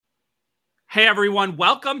Hey everyone,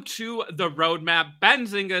 welcome to the Roadmap,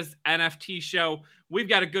 Benzinga's NFT show. We've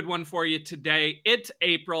got a good one for you today. It's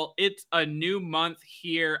April. It's a new month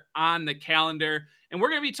here on the calendar. And we're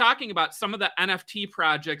going to be talking about some of the NFT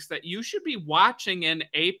projects that you should be watching in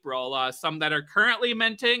April. Some that are currently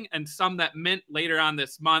minting and some that mint later on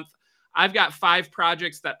this month. I've got 5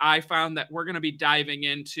 projects that I found that we're going to be diving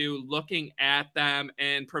into, looking at them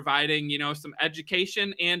and providing, some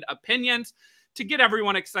education and opinions to get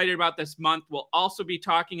everyone excited about this month. We'll also be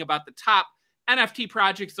talking about the top NFT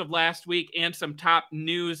projects of last week and some top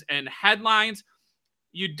news and headlines.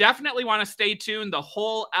 You definitely want to stay tuned the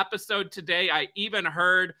whole episode today. I even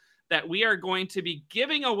heard that we are going to be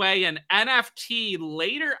giving away an NFT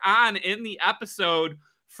later on in the episode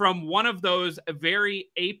from one of those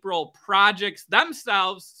very April projects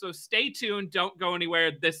themselves. So stay tuned. Don't go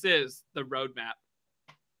anywhere. This is the Roadmap.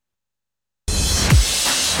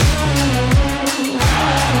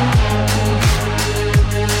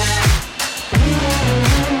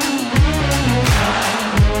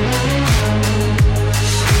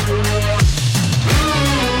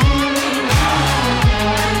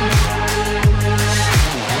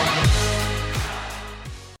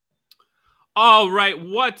 All right,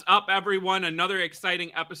 what's up, everyone? Another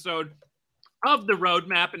exciting episode of the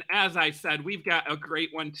Roadmap. And as I said, we've got a great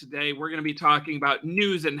one today. We're going to be talking about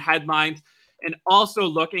news and headlines and also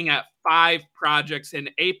looking at 5 projects in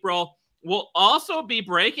April. We'll also be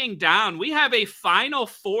breaking down. We have a final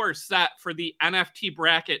 4 set for the NFT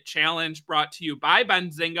Bracket Challenge brought to you by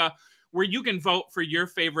Benzinga, where you can vote for your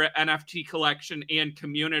favorite NFT collection and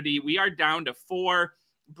community. We are down to 4.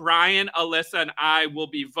 Brian, Alyssa, and I will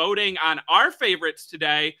be voting on our favorites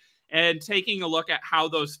today and taking a look at how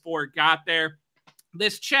those 4 got there.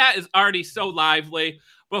 This chat is already so lively.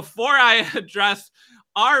 Before I address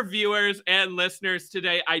our viewers and listeners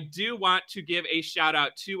today, I do want to give a shout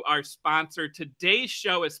out to our sponsor. Today's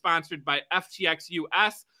show is sponsored by FTX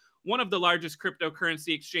US, one of the largest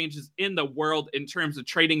cryptocurrency exchanges in the world in terms of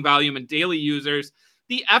trading volume and daily users.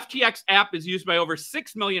 The FTX app is used by over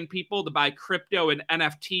 6 million people to buy crypto and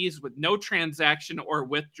NFTs with no transaction or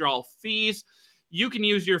withdrawal fees. You can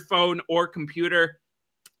use your phone or computer.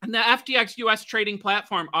 And the FTX US trading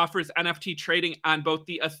platform offers NFT trading on both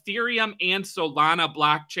the Ethereum and Solana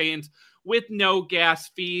blockchains with no gas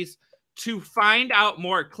fees. To find out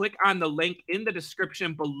more, click on the link in the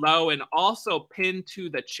description below and also pinned to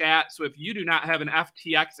the chat. So if you do not have an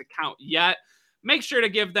FTX account yet, make sure to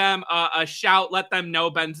give them a shout. Let them know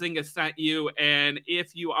Benzinga sent you. And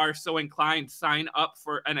if you are so inclined, sign up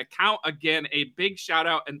for an account. Again, a big shout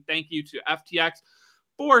out and thank you to FTX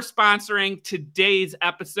for sponsoring today's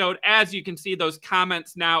episode. As you can see, those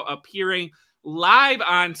comments now appearing live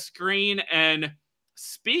on screen. And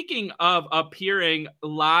speaking of appearing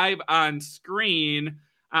live on screen,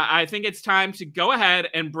 I think it's time to go ahead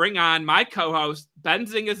and bring on my co-host,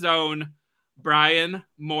 Benzinga's own Brian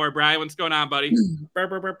Moore. Brian, what's going on, buddy?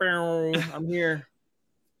 I'm here.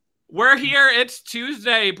 We're here. It's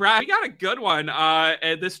Tuesday, Brian. We got a good one.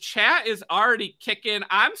 And this chat is already kicking.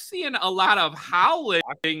 I'm seeing a lot of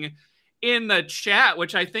howling in the chat,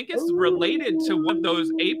 which I think is related to one of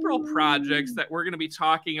those April projects that we're going to be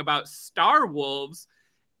talking about, Star Wolves.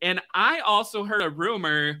 And I also heard a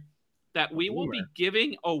rumor that we will be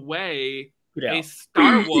giving away a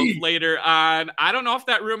Star Wolf later on. I don't know if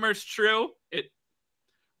that rumor is true,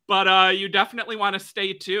 but you definitely want to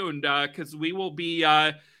stay tuned because we will be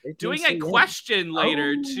doing a question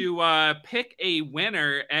later to pick a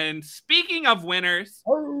winner. And speaking of winners,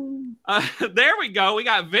 there we go. We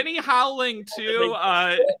got Vinny howling too.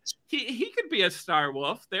 He could be a Star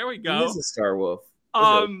Wolf. There we go. He is a Star Wolf.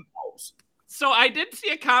 So I did see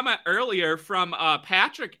a comment earlier from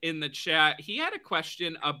Patrick in the chat. He had a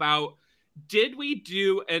question about, did we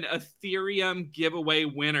do an Ethereum giveaway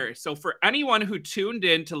winner? So for anyone who tuned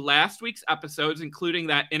in to last week's episodes, including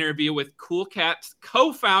that interview with Cool Cat's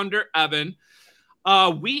co-founder, Evan,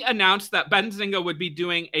 we announced that Benzinga would be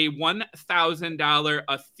doing a $1,000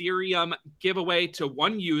 Ethereum giveaway to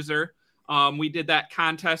one user. We did that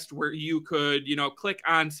contest where you could, click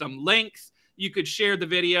on some links. You could share the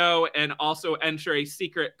video and also enter a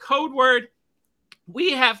secret code word.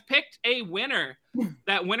 We have picked a winner.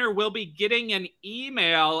 That winner will be getting an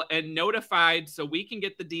email and notified so we can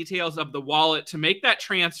get the details of the wallet to make that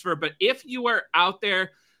transfer. But if you are out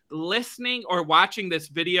there listening or watching this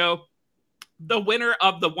video, the winner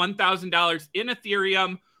of the $1,000 in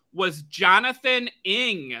Ethereum was Jonathan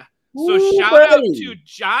Ing. So shout out to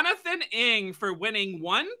Jonathan Ing for winning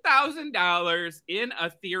 $1,000 in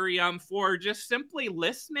Ethereum for just simply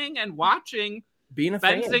listening and watching being a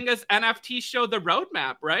Benzinga's NFT show, The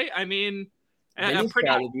Roadmap, right? I mean,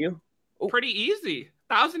 proud of you. pretty easy.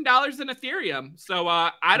 $1,000 in Ethereum. So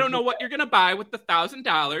I don't know what you're going to buy with the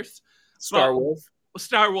 $1,000. Star Wolf.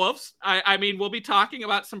 Star Wolves. I mean, we'll be talking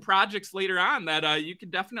about some projects later on that you can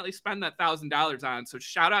definitely spend that $1,000 on. So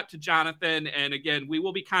shout out to Jonathan. And again, we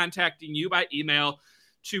will be contacting you by email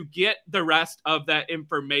to get the rest of that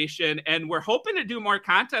information. And we're hoping to do more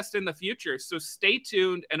contests in the future. So stay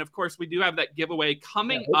tuned. And of course, we do have that giveaway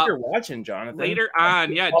coming up. You're watching, Jonathan. Later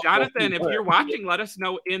on. Yeah, Jonathan, if you're watching, let us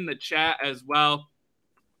know in the chat as well.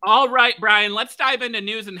 All right, Brian, let's dive into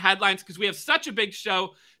news and headlines because we have such a big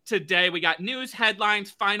show today. We got news, headlines,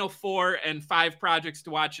 Final Four, and 5 projects to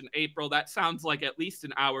watch in April. That sounds like at least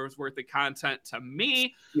an hour's worth of content to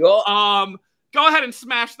me. Go ahead and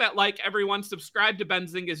smash that like, everyone. Subscribe to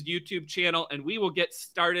Benzinga's YouTube channel, and we will get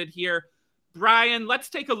started here. Brian, let's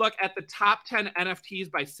take a look at the top 10 NFTs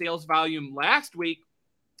by sales volume last week.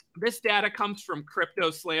 This data comes from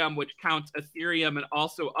CryptoSlam, which counts Ethereum and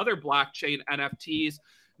also other blockchain NFTs.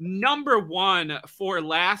 Number 1 for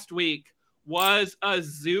last week was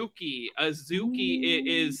Azuki. Azuki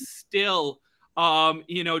is still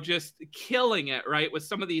just killing it, right? With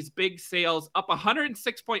some of these big sales up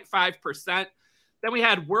 106.5%. Then we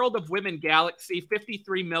had World of Women Galaxy,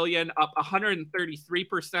 53 million, up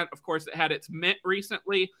 133%. Of course, it had its mint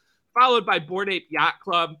recently, followed by Bored Ape Yacht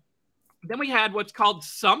Club. Then we had what's called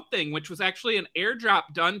Something, which was actually an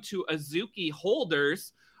airdrop done to Azuki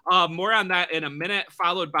holders. More on that in a minute,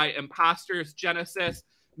 followed by Imposters, Genesis,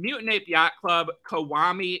 Mutant Ape Yacht Club,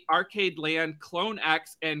 Kiwami, Arcade Land, Clone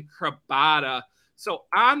X, and Krabata. So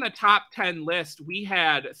on the top 10 list, we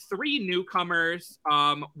had 3 newcomers.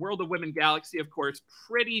 World of Women Galaxy, of course,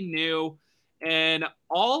 pretty new. And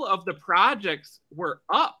all of the projects were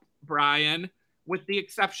up, Brian, with the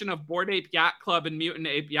exception of Bored Ape Yacht Club and Mutant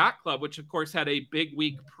Ape Yacht Club, which, of course, had a big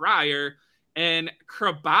week prior. And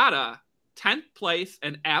Krabata, 10th place,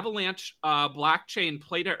 an Avalanche blockchain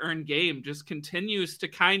play-to-earn game, just continues to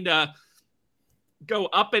kind of go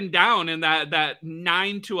up and down in that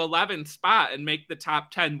 9 to 11 spot and make the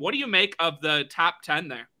top 10. What do you make of the top 10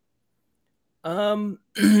 there?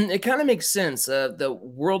 It kind of makes sense. The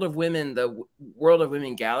World of Women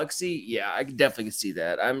Galaxy. Yeah, I definitely can see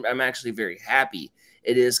that. I'm actually very happy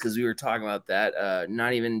it is because we were talking about that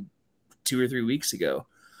not even 2 or 3 weeks ago.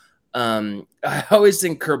 I always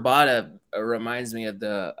think Krabata reminds me of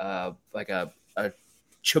the like a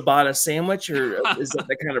ciabatta sandwich, or is that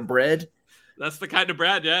the kind of bread? That's the kind of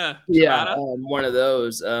bread, yeah. Yeah, one of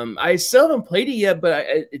those. I still haven't played it yet, but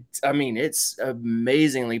it's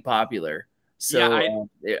amazingly popular. So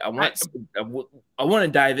yeah, I want to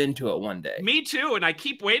dive into it one day. Me too, and I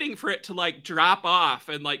keep waiting for it to like drop off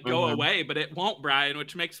and like go away, but it won't, Brian,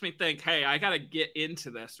 which makes me think, hey, I got to get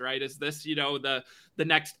into this, right? Is this, the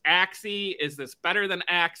next Axie? Is this better than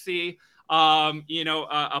Axie?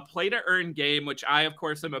 A play-to-earn game, which I, of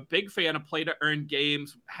course, am a big fan of play-to-earn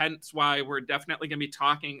games, hence why we're definitely going to be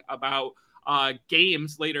talking about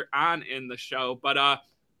games later on in the show. But,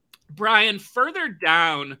 Brian, further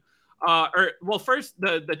down, first,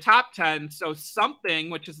 the top 10, so Something,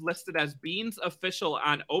 which is listed as Bean's Official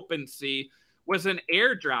on OpenSea, was an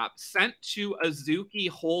airdrop sent to Azuki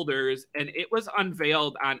holders, and it was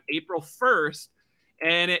unveiled on April 1st.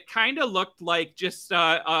 And it kind of looked like just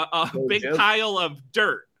a big pile of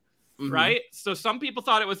dirt, right? So some people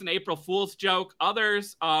thought it was an April Fool's joke.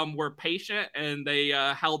 Others were patient and they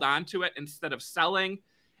held on to it instead of selling.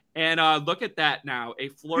 And look at that now, a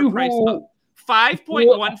floor price of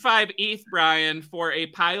 5.15 ETH, Brian, for a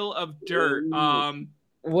pile of dirt.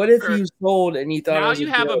 What if you sold and you thought now you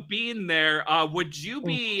have a bean there? Would you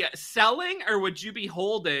be selling or would you be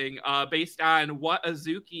holding based on what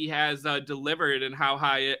Azuki has delivered and how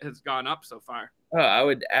high it has gone up so far? Oh, I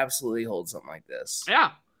would absolutely hold something like this.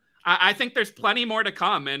 Yeah, I think there's plenty more to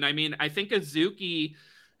come. And I mean, I think Azuki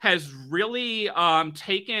has really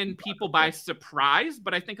taken people by surprise,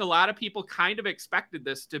 but I think a lot of people kind of expected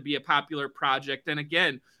this to be a popular project. And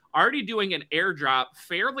again, already doing an airdrop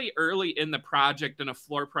fairly early in the project and a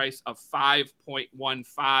floor price of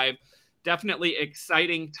 5.15. Definitely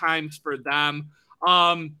exciting times for them.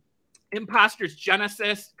 Imposters,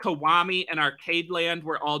 Genesis, Kiwami, and Arcade Land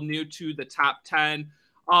were all new to the top 10.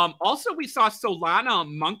 Also, we saw Solana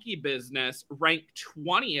Monkey Business rank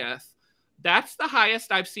 20th. That's the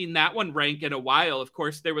highest I've seen that one rank in a while. Of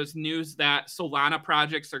course, there was news that Solana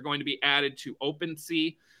projects are going to be added to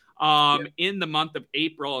OpenSea in the month of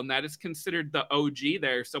April, and that is considered the OG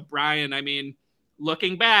there. So, Brian, I mean,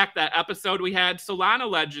 looking back, that episode we had Solana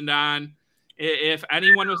Legend on If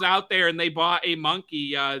anyone was out there and they bought a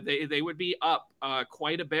monkey, they would be up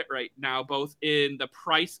quite a bit right now, both in the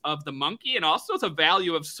price of the monkey and also the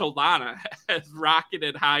value of Solana has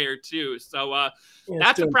rocketed higher too. So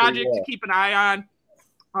that's a project to keep an eye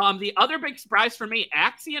on. The other big surprise for me,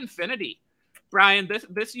 Axie Infinity. Brian,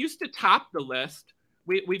 this used to top the list.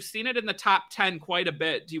 We've seen it in the top 10 quite a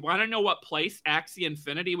bit. Do you want to know what place Axie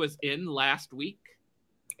Infinity was in last week?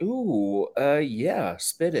 Ooh, yeah,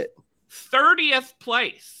 spit it. 30th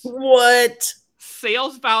place. What?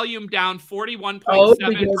 Sales volume down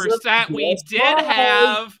 41.7%. We did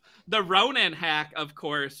have the Ronin hack, of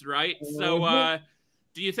course, right? So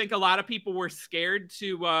do you think a lot of people were scared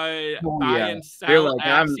to buy and sell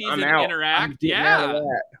Axies and interact? Yeah.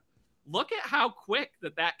 Look at how quick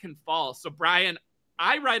that can fall. So, Brian,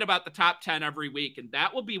 I write about the top 10 every week, and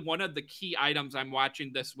that will be one of the key items I'm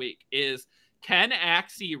watching this week is, can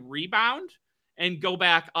Axie rebound and go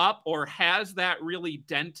back up, or has that really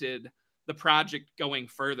dented the project going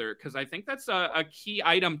further? Because I think that's a key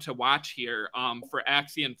item to watch here for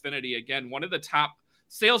Axie Infinity. Again, one of the top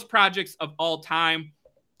sales projects of all time.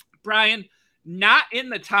 Brian, not in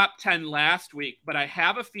the top 10 last week, but I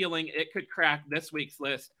have a feeling it could crack this week's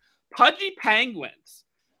list. Pudgy Penguins,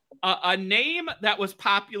 a name that was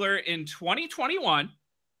popular in 2021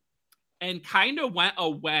 and kind of went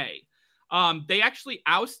away. They actually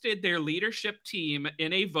ousted their leadership team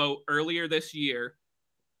in a vote earlier this year.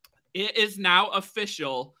 It is now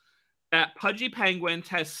official that Pudgy Penguins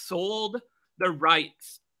has sold the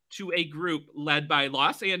rights to a group led by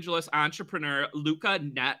Los Angeles entrepreneur Luca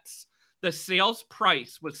Netz. The sales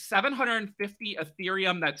price was 750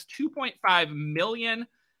 Ethereum. That's $2.5 million.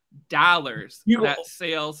 That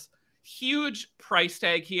sales. Huge price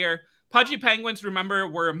tag here. Pudgy Penguins, remember,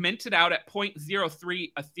 were minted out at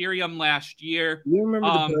 0.03 Ethereum last year. You remember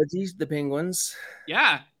the Pudgies, the Penguins?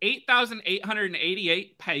 Yeah,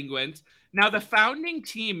 8,888 Penguins. Now, the founding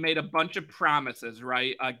team made a bunch of promises,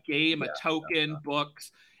 right? A game, a token,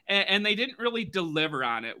 books, and they didn't really deliver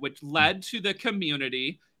on it, which led to the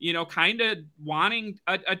community, kind of wanting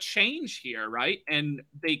a change here, right? And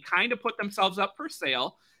they kind of put themselves up for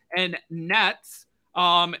sale. And Nets,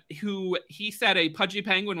 who he said a Pudgy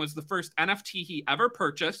Penguin was the first NFT he ever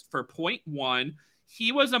purchased for 0.1.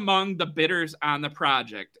 He was among the bidders on the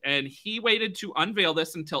project, and he waited to unveil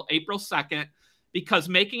this until April 2nd, because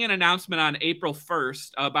making an announcement on April 1st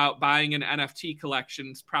about buying an NFT collection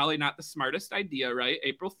is probably not the smartest idea, right?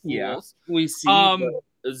 April Fools. Yeah, we see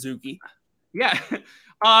Azuki. Yeah.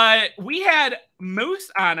 We had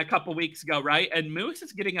Moose on a couple weeks ago, right? And Moose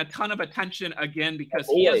is getting a ton of attention again because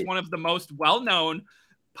he is one of the most well-known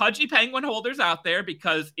Pudgy Penguin holders out there,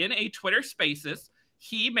 because in a Twitter Spaces,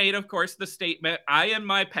 he made, of course, the statement, "I am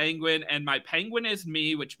my penguin and my penguin is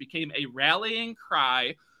me," which became a rallying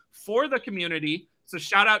cry for the community. So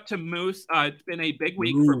shout out to Moose. It's been a big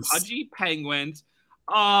week for Pudgy Penguins.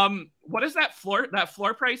 What is that floor? That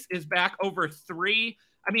floor price is back over 3.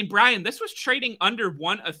 I mean, Brian, this was trading under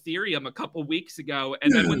 1 Ethereum a couple weeks ago.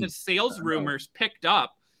 And then when the sales rumors picked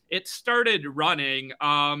up, it started running.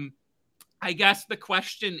 I guess the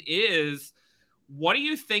question is, what do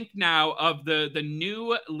you think now of the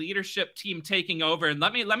new leadership team taking over? And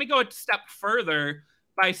let me go a step further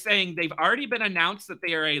by saying they've already been announced that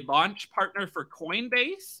they are a launch partner for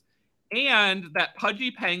Coinbase, and that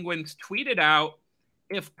Pudgy Penguins tweeted out,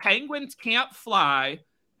 "If penguins can't fly,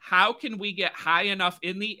 how can we get high enough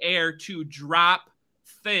in the air to drop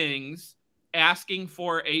things, asking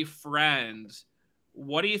for a friend?"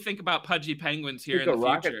 What do you think about Pudgy Penguins here in the future?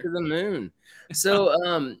 Rocket to the moon.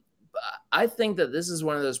 So I think that this is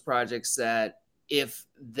one of those projects that if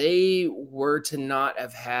they were to not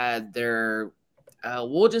have had their,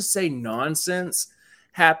 we'll just say, nonsense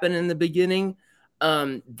happen in the beginning,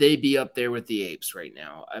 they'd be up there with the apes right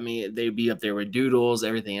now. I mean, they'd be up there with Doodles,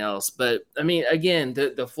 everything else. But I mean, again,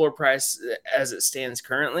 the floor price as it stands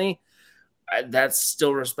currently, that's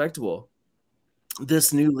still respectable.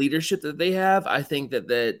 This new leadership that they have, I think that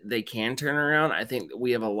they can turn around. I think that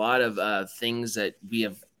we have a lot of things that we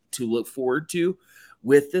have to look forward to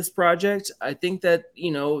with this project. I think that,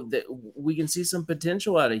 that we can see some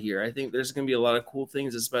potential out of here. I think there's going to be a lot of cool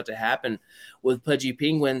things that's about to happen with Pudgy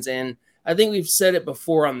Penguins. And I think we've said it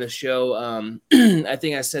before on the show. I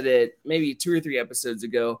think I said it maybe 2 or 3 episodes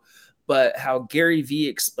ago, but how Gary Vee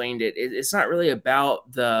explained it, it's not really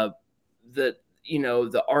about the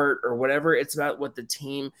art or whatever. It's about what the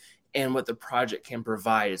team and what the project can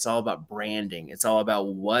provide. It's all about branding. It's all about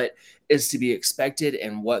what is to be expected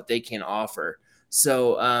and what they can offer.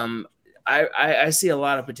 So I see a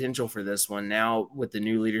lot of potential for this one now with the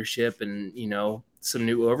new leadership and, some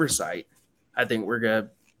new oversight. I think we're good.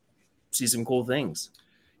 see some cool things.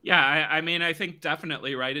 Yeah, I mean, I think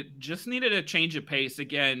definitely, right? It just needed a change of pace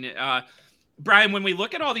again. Brian, when we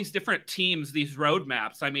look at all these different teams, these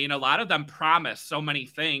roadmaps, I mean, a lot of them promise so many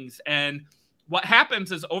things. And what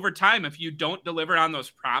happens is over time, if you don't deliver on those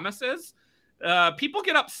promises, people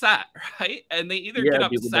get upset, right? And they either get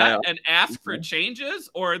upset and ask for changes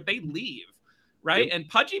or they leave, right? Yep. And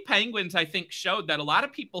Pudgy Penguins, I think, showed that a lot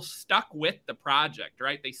of people stuck with the project,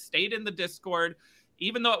 right? They stayed in the Discord.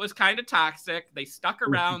 Even though it was kind of toxic, they stuck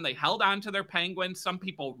around. They held on to their penguins. Some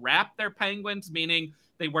people wrapped their penguins, meaning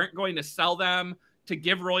they weren't going to sell them to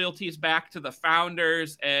give royalties back to the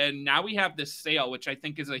founders. And now we have this sale, which I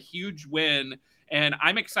think is a huge win. And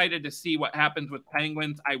I'm excited to see what happens with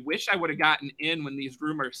penguins. I wish I would have gotten in when these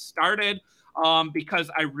rumors started, because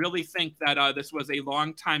I really think that this was a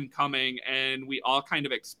long time coming, and we all kind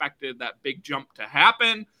of expected that big jump to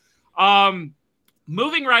happen.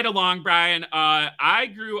 Moving right along, Brian, I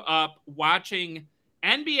grew up watching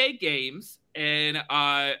NBA games, and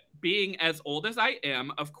being as old as I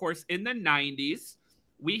am, of course, in the 90s,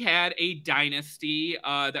 we had a dynasty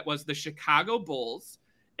that was the Chicago Bulls,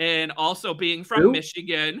 and also being from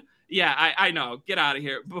Michigan. Yeah, I know. Get out of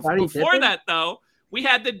here. Before that, though, we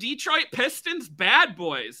had the Detroit Pistons Bad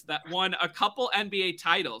Boys that won a couple NBA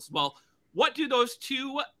titles. Well, what do those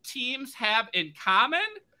two teams have in common?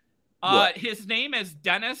 His name is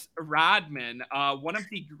Dennis Rodman, one of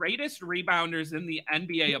the greatest rebounders in the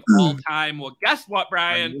NBA of all time. Well, guess what,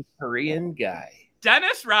 Brian? Korean guy.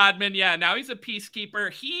 Dennis Rodman, yeah, now he's a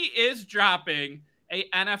peacekeeper. He is dropping a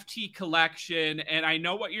NFT collection, and I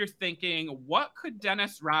know what you're thinking. What could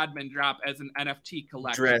Dennis Rodman drop as an NFT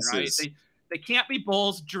collection, Dresses. right? They can't be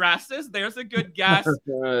Bulls. Dresses. There's a good guess.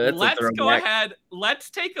 Let's go ahead. Let's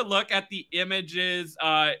take a look at the images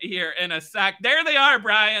here in a sec. There they are,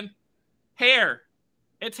 Brian. Hair.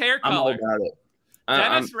 It's hair color. I'm all about it.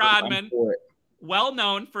 Dennis Rodman, well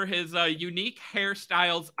known for his unique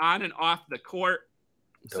hairstyles on and off the court.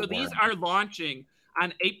 So these are launching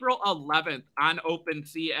on April 11th on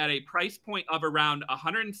OpenSea at a price point of around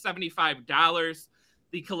 $175.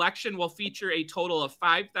 The collection will feature a total of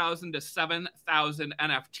 5,000 to 7,000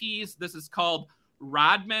 NFTs. This is called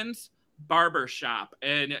Rodman's Barbershop.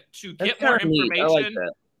 And to get more information,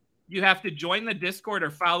 you have to join the Discord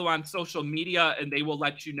or follow on social media, and they will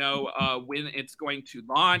let you know when it's going to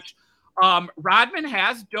launch. Rodman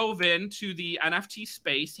has dove into the NFT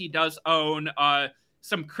space. He does own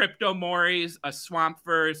some Crypto Moris,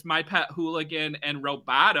 Swampverse, My Pet Hooligan, and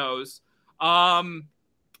Robotos.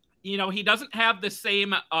 He doesn't have the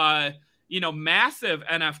same, massive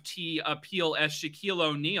NFT appeal as Shaquille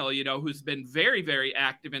O'Neal, who's been very, very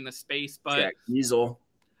active in the space. But Jack Diesel.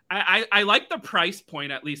 I like the price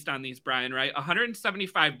point, at least on these, Brian, right?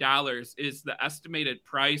 $175 is the estimated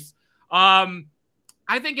price.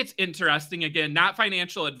 I think it's interesting. Again, not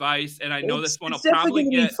financial advice, and I know this one will probably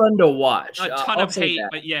get fun to watch. A ton of hate,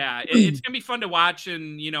 but yeah, it's gonna be fun to watch,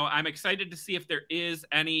 and I'm excited to see if there is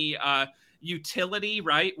any utility,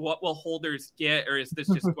 right? What will holders get, or is this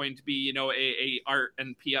just going to be a art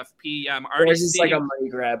and PFP? I'm already seeing like a money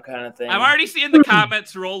grab kind of thing. I'm already seeing the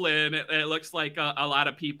comments roll in. It looks like a lot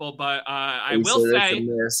of people, but I will say,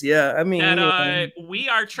 yeah, I mean, that we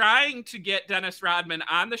are trying to get Dennis Rodman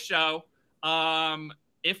on the show.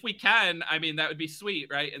 If we can, I mean, that would be sweet,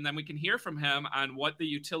 right? And then we can hear from him on what the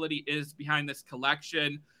utility is behind this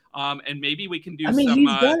collection. And maybe we can do some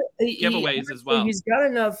giveaways as well. He's got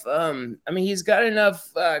enough. He's got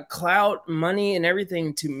enough clout, money, and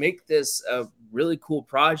everything to make this a really cool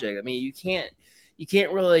project. I mean, you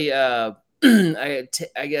can't really, I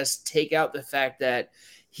guess, take out the fact that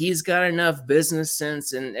he's got enough business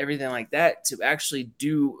sense and everything like that to actually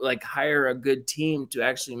hire a good team to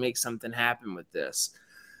actually make something happen with this.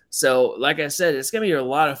 So, like I said, it's going to be a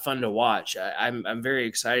lot of fun to watch. I'm very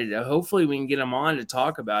excited. Hopefully we can get him on to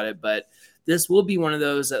talk about it, but this will be one of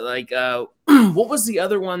those that what was the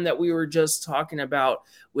other one that we were just talking about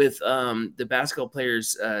with the basketball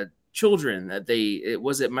players' children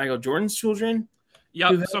was it Michael Jordan's children?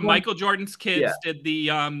 Yep. So Michael Jordan's kids did the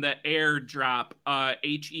airdrop,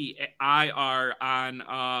 HEIR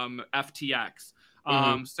on FTX.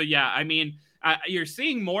 So yeah, I mean, you're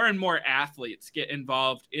seeing more and more athletes get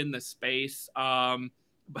involved in the space.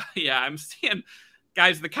 But yeah, I'm seeing,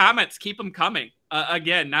 guys, the comments, keep them coming.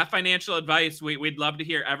 Again, not financial advice. We'd love to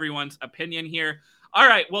hear everyone's opinion here. All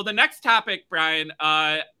right. Well, the next topic, Brian,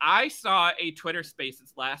 I saw a Twitter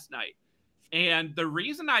Spaces last night. And the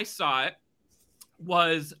reason I saw it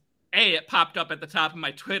was, it popped up at the top of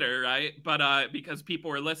my Twitter, right? But because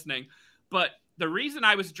people were listening. But the reason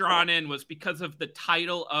I was drawn in was because of the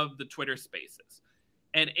title of the Twitter Spaces.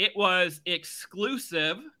 And it was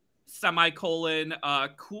exclusive semicolon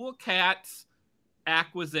Cool Cats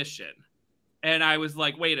acquisition. And I was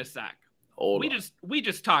like, wait a sec. We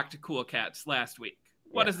just talked to Cool Cats last week.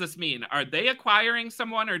 What does this mean? Are they acquiring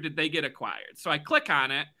someone or did they get acquired? So I click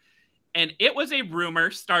on it, and it was a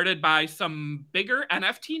rumor started by some bigger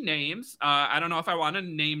NFT names. I don't know if I want to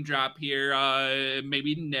name drop here.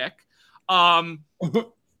 Maybe Nick.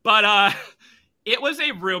 But it was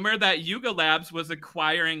a rumor that Yuga Labs was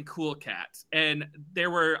acquiring Cool Cats. And there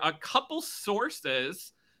were a couple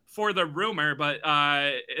sources for the rumor, but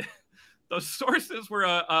those sources were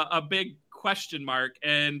a big question mark.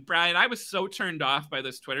 And Brian, I was so turned off by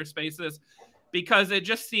this Twitter Spaces because it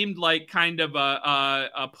just seemed like kind of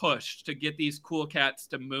a push to get these Cool Cats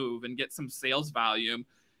to move and get some sales volume.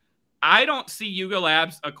 I don't see Yuga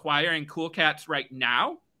Labs acquiring Cool Cats right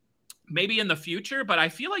now, maybe in the future, but I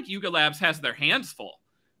feel like Yuga Labs has their hands full.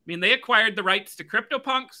 I mean, they acquired the rights to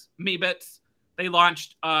CryptoPunks, Meebits. They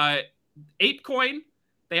launched ApeCoin.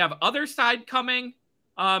 They have other side coming.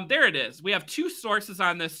 There it is. We have two sources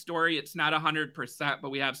on this story. It's not 100%, but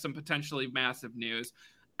we have some potentially massive news.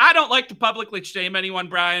 I don't like to publicly shame anyone,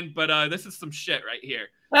 Brian, but this is some shit right here.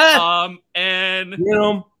 And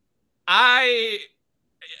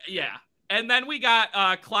yeah. And then we got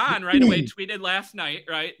Klon right away tweeted last night,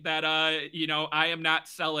 right, that I am not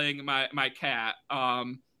selling my cat.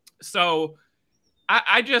 So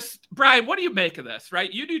I just, Brian, what do you make of this, right?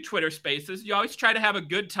 You do Twitter Spaces. You always try to have a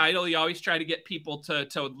good title. You always try to get people to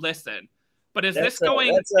listen. But is this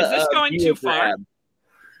going too far?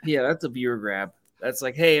 Yeah, that's a viewer grab. That's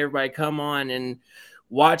like, hey, everybody, come on and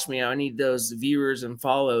watch me. I need those viewers and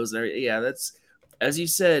follows. Yeah, that's, as you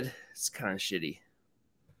said, it's kind of shitty.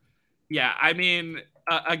 Yeah, I mean,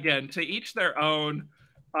 again, to each their own.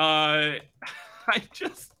 I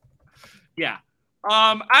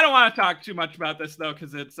don't want to talk too much about this though,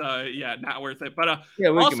 because it's not worth it. But we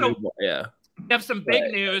have some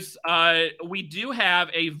big news. We do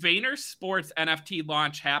have a Vayner Sports NFT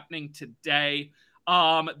launch happening today.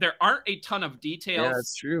 There aren't a ton of details. Yeah,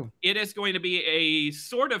 that's true. It is going to be a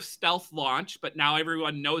sort of stealth launch, but now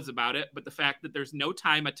everyone knows about it. But the fact that there's no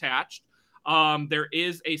time attached, there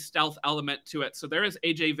is a stealth element to it. So there is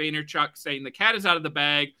AJ Vaynerchuk saying the cat is out of the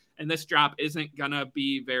bag, and this drop isn't gonna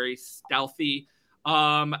be very stealthy.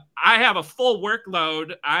 I have a full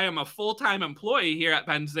workload. I am a full-time employee here at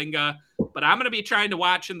Benzinga, but I'm going to be trying to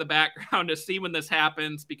watch in the background to see when this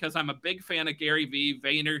happens because I'm a big fan of Gary V,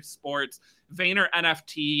 Vayner Sports, Vayner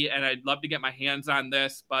NFT, and I'd love to get my hands on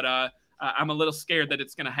this, but I'm a little scared that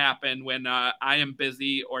it's going to happen when I am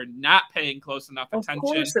busy or not paying close enough attention. Of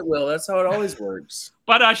course it will. That's how it always works.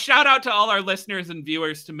 But shout out to all our listeners and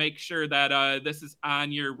viewers to make sure that this is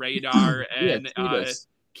on your radar and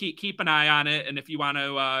keep an eye on it. And if you want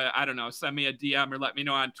to, send me a DM or let me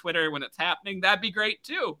know on Twitter when it's happening, that'd be great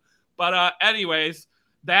too. But anyways,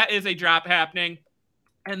 that is a drop happening.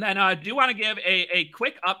 And then I do want to give a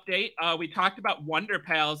quick update. We talked about Wonder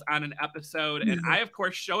Pals on an episode, and I, of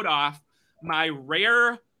course, showed off my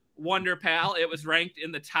rare Wonder Pal. It was ranked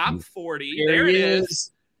in the top 40. There it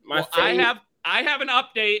is. I have an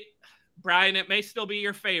update. Brian, it may still be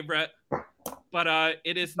your favorite, but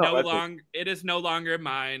it is no longer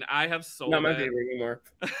mine. I have sold not my it. favorite anymore.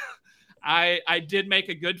 I did make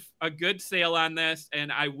a good sale on this,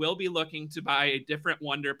 and I will be looking to buy a different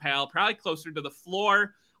Wonder Pal, probably closer to the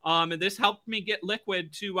floor. And this helped me get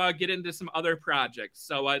liquid to get into some other projects.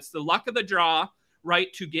 So it's the luck of the draw,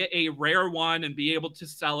 right, to get a rare one and be able to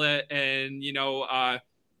sell it. And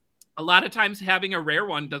a lot of times having a rare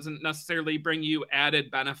one doesn't necessarily bring you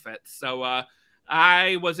added benefits. So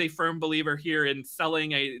I was a firm believer here in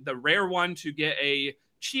selling the rare one to get a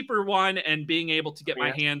cheaper one and being able to get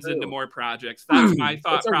my hands into more projects. That's my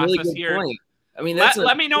thought process really here. Point. I mean,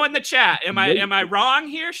 let me know in the chat. Am I wrong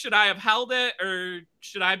here? Should I have held it, or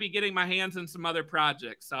should I be getting my hands in some other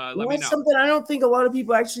projects? Let me know. That's something I don't think a lot of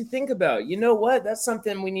people actually think about. You know what? That's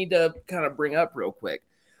something we need to kind of bring up real quick.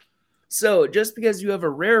 So just because you have a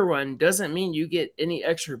rare one doesn't mean you get any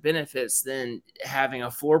extra benefits than having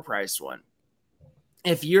a floor price one.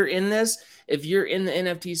 If you're in the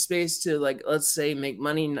NFT space to, like, let's say, make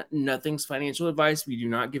money, nothing's financial advice. We do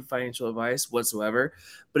not give financial advice whatsoever.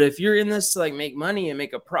 But if you're in this to, like, make money and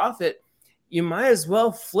make a profit, you might as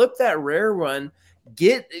well flip that rare one,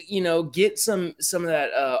 get some of that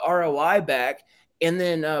ROI back, and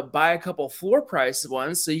then buy a couple floor price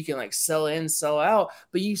ones so you can like sell in, sell out,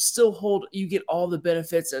 but you still you get all the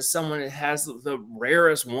benefits as someone that has the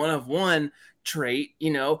rarest one of one trait.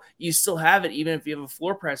 You still have it even if you have a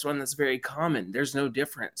floor price one that's very common. There's no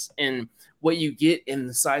difference in what you get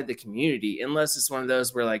inside the community, unless it's one of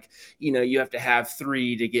those where like, you have to have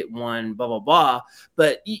 3 to get one, blah, blah, blah.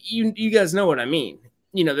 But you guys know what I mean.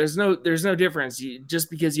 There's no difference.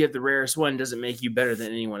 Just because you have the rarest one doesn't make you better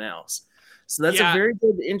than anyone else. So that's a very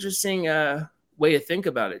good, interesting way to think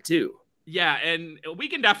about it too. Yeah, and we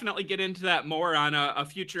can definitely get into that more on a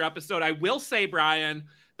future episode. I will say, Brian,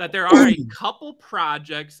 that there are a couple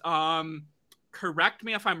projects. Correct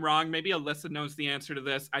me if I'm wrong. Maybe Alyssa knows the answer to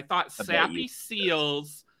this. I thought Sappy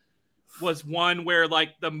Seals was one where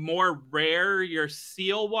like the more rare your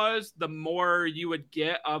seal was, the more you would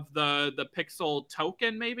get of the pixel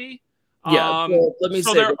token, maybe. Yeah, well, let me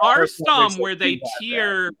so say there are some where they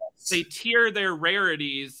tier their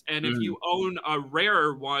rarities, and if you own a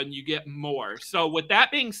rarer one, you get more. So with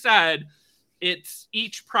that being said, it's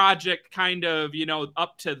each project kind of,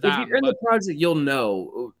 up to them. If you're in the project, you'll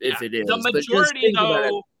know if it is. The majority,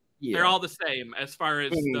 though, they're all the same as far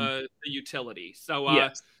as the utility. So,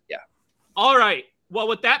 yes. All right. Well,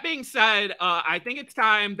 with that being said, I think it's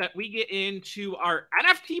time that we get into our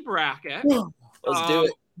NFT bracket. Let's do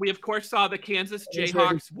it. We, of course, saw the Kansas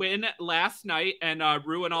Jayhawks win last night and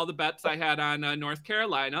ruin all the bets I had on North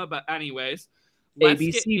Carolina. But anyways, let's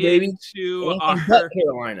ABC, get baby. into our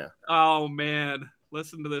Carolina. Oh, man.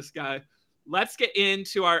 Listen to this guy. Let's get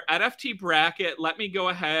into our NFT bracket. Let me go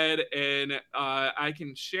ahead and I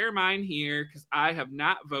can share mine here because I have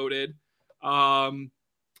not voted.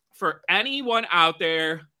 For anyone out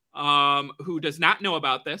there who does not know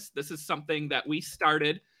about this, this is something that we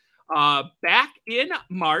started back in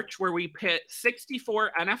March, where we pit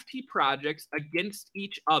 64 NFT projects against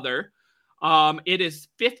each other. It is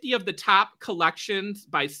 50 of the top collections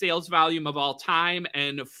by sales volume of all time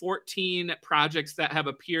and 14 projects that have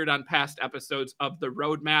appeared on past episodes of the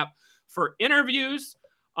roadmap for interviews.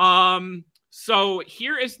 So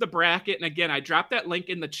here is the bracket. And again, I dropped that link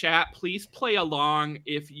in the chat. Please play along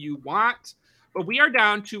if you want. But we are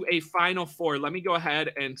down to a final 4. Let me go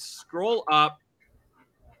ahead and scroll up.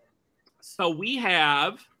 So we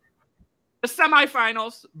have the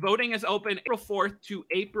semifinals. Voting is open April 4th to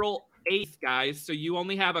April 8th, guys. So you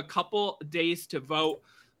only have a couple days to vote.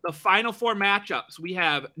 The final 4 matchups. We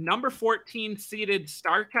have number 14 seeded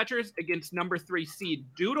Starcatchers against number 3 seed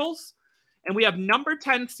Doodles. And we have number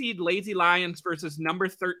 10 seed Lazy Lions versus number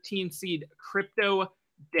 13 seed Crypto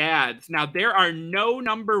Dads. Now, there are no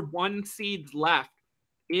number 1 seeds left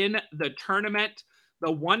in the tournament.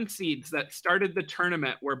 The 1 seeds that started the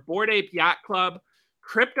tournament were Bored Ape Yacht Club,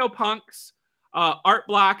 CryptoPunks, Art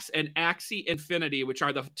Blocks, and Axie Infinity, which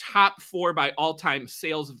are the top 4 by all-time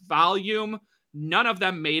sales volume. None of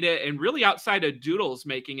them made it. And really outside of Doodles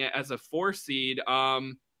making it as a 4 seed,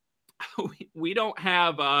 we don't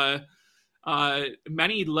have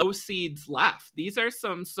many low seeds left. These are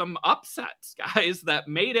some upsets, guys, that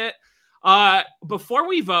made it. Before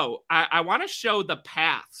we vote, I want to show the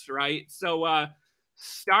paths, right? So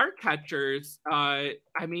Starcatchers,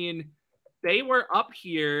 they were up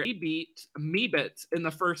here. They beat Meebits in the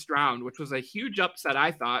first round, which was a huge upset,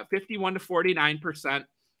 I thought, 51 to 49%.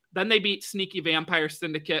 Then they beat Sneaky Vampire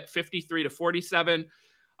Syndicate 53 to 47.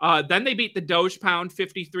 Then they beat the Doge Pound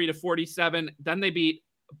 53 to 47. Then they beat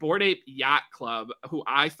Bored Ape Yacht Club, who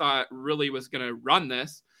I thought really was going to run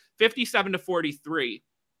this, 57 to 43.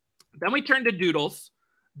 Then we turned to Doodles.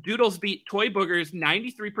 Doodles beat Toy Boogers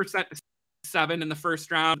 93% to 7 in the first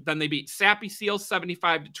round. Then they beat Sappy Seals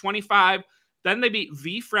 75 to 25. Then they beat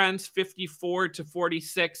V Friends 54 to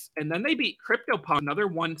 46. And then they beat CryptoPunk, another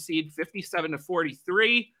 1 seed, 57 to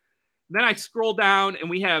 43. Then I scroll down and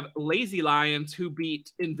we have Lazy Lions, who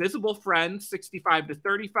beat Invisible Friends 65 to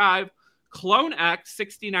 35. Clone X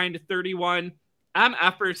 69 to 31,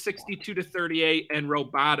 MFers 62 to 38, and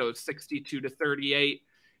Robotos 62 to 38.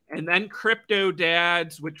 And then Crypto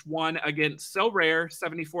Dads, which won against So Rare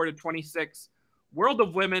 74 to 26, World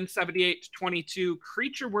of Women 78 to 22,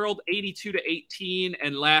 Creature World 82 to 18,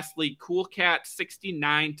 and lastly Cool Cat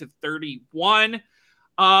 69 to 31.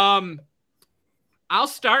 I'll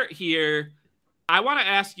start here. I want to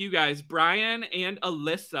ask you guys, Brian and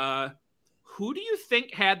Alyssa, who do you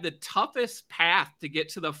think had the toughest path to get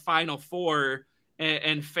to the Final 4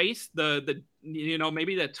 and face the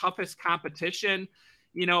maybe the toughest competition?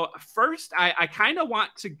 First, I kind of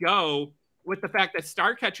want to go with the fact that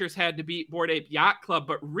Starcatchers had to beat Bored Ape Yacht Club,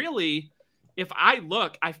 but really, if I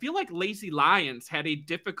look, I feel like Lazy Lions had a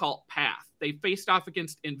difficult path. They faced off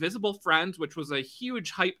against Invisible Friends, which was a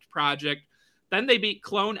huge hyped project. Then they beat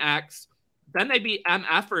Clone X. Then they beat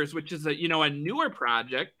MFers, which is a newer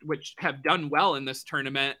project, which have done well in this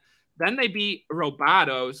tournament. Then they beat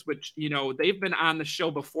Robotos, which, they've been on the show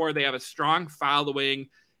before. They have a strong following,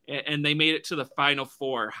 and they made it to the Final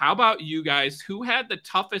Four. How about you guys? Who had the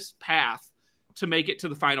toughest path to make it to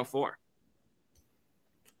the Final Four?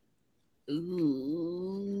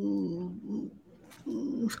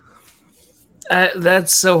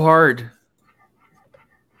 That's so hard.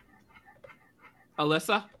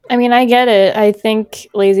 Alyssa? I mean, I get it. I think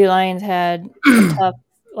Lazy Lions had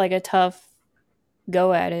a tough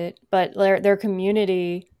go at it, but their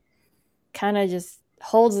community kind of just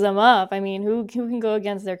holds them up. I mean, who can go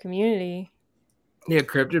against their community? Yeah,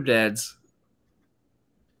 Crypto Dads.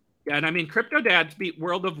 Yeah, and I mean, Crypto Dads beat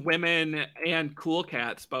World of Women and Cool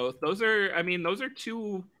Cats both. Those are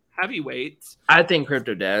two heavyweights. I think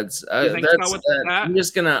Crypto Dads.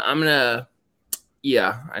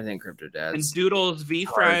 Yeah, I think Crypto Dads. And Doodles,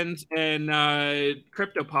 V-Friends, and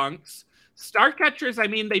CryptoPunks. Starcatchers, I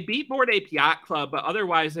mean, they beat Bored Ape Yacht Club, but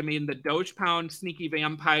otherwise, I mean, the Doge Pound, Sneaky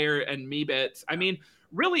Vampire, and Meebits. I mean,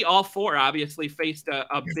 really all four obviously faced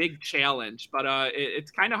a big challenge, but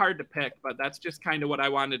it's kind of hard to pick, but that's just kind of what I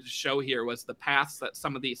wanted to show here was the paths that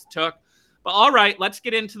some of these took. But all right, let's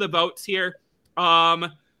get into the votes here.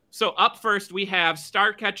 So up first, we have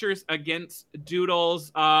Starcatchers against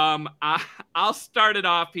Doodles. I'll start it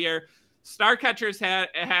off here. Starcatchers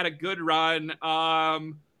had a good run.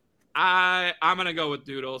 I'm going to go with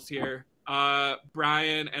Doodles here.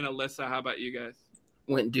 Brian and Alyssa, how about you guys?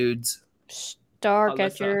 Went Dudes.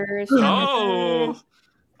 Starcatchers. Oh,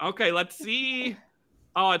 okay, let's see.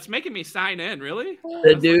 Oh, it's making me sign in, really?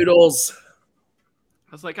 The Doodles.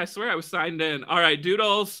 I was like, I swear I was signed in. All right,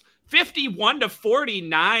 Doodles.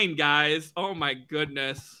 51-49, guys. Oh my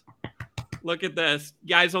goodness. Look at this. You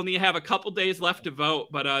guys only have a couple days left to vote,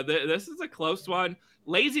 but this is a close one.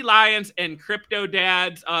 Lazy Lions and Crypto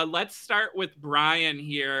Dads. Let's start with Brian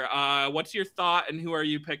here. What's your thought and who are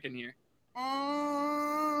you picking here?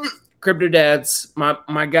 Crypto Dads.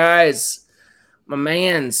 My guys. My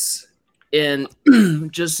mans. And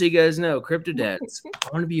just so you guys know, Crypto Dads, I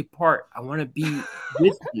want to be a part. I want to be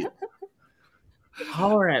with you.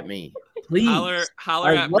 Holler at me, please. Holler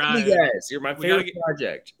at Brian. You guys. You're my favorite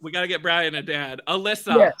project. We got to get Brian a dad.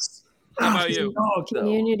 Alyssa, yes. How about you?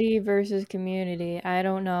 Community versus community. I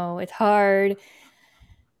don't know. It's hard,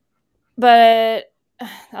 but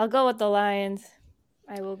I'll go with the Lions.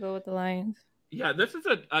 I will go with the Lions. Yeah, this is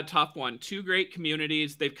a tough one. Two great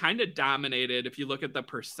communities. They've kind of dominated if you look at the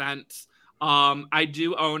percents. I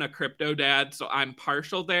do own a Crypto Dad, so I'm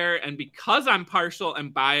partial there. And because I'm partial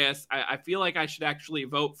and biased, I feel like I should actually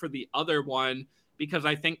vote for the other one because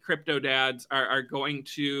I think Crypto Dads are going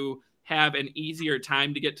to have an easier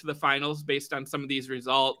time to get to the finals based on some of these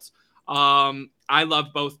results. I love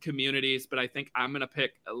both communities, but I think I'm going to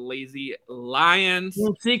pick Lazy Lions.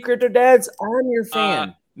 See, Crypto Dads, I'm your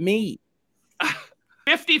fan. Me.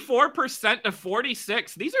 54% to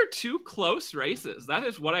 46. These are two close races. That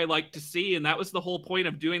is what I like to see, and that was the whole point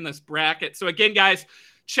of doing this bracket. So again, guys,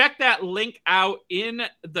 check that link out in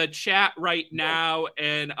the chat right now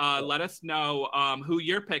and let us know who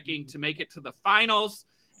you're picking to make it to the finals.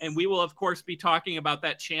 And we will, of course, be talking about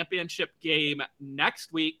that championship game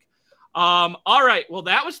next week. All right. Well,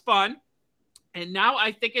 that was fun. And now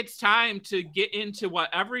I think it's time to get into what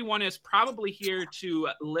everyone is probably here to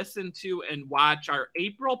listen to and watch, our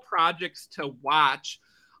April projects to watch.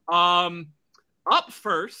 Up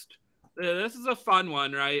first, this is a fun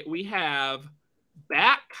one, right? We have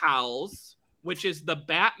Bat Cowls, which is the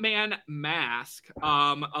Batman mask.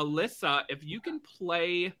 Alyssa, if you can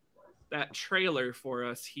play that trailer for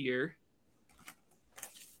us here.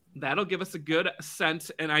 That'll give us a good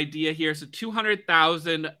sense and idea here. So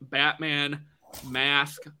 200,000 Batman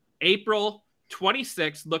mask, April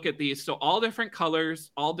 26th. Look at these. So all different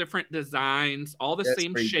colors, all different designs, all the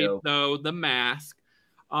same shape dope. Though, the mask.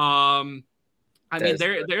 I mean,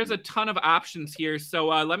 there's a ton of options here. So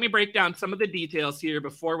let me break down some of the details here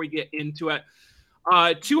before we get into it.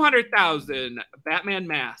 200,000 Batman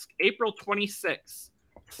mask, April 26th,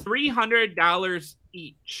 $300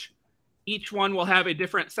 each. Each one will have a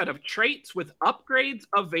different set of traits with upgrades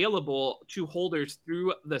available to holders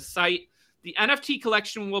through the site. The NFT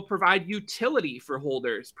collection will provide utility for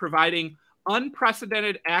holders, providing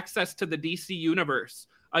unprecedented access to the DC universe,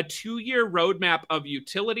 a 2-year roadmap of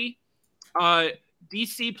utility.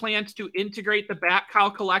 DC plans to integrate the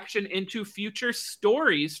Batcow collection into future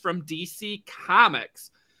stories from DC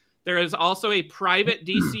Comics. There is also a private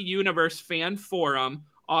DC Universe fan forum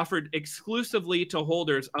offered exclusively to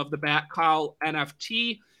holders of the Batcow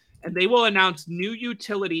NFT. and they will announce new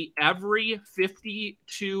utility every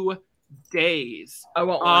 52 days. I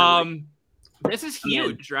want one. This is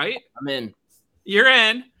huge, right? I'm in. You're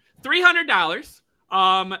in.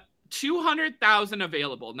 $300. 200,000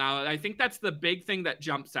 available. Now, I think that's the big thing that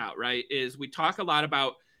jumps out, right? Is we talk a lot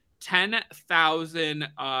about 10,000,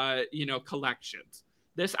 collections.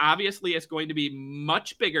 This obviously is going to be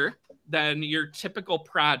much bigger than your typical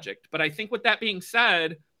project. But I think with that being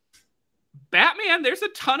said, Batman, there's a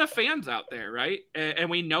ton of fans out there, right? And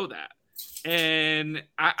we know that. And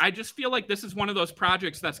I just feel like this is one of those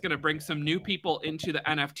projects that's going to bring some new people into the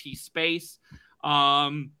NFT space.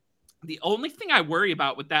 The only thing I worry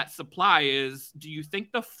about with that supply is, do you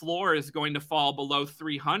think the floor is going to fall below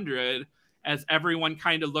 300 as everyone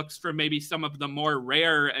kind of looks for maybe some of the more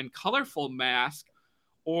rare and colorful masks?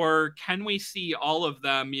 Or can we see all of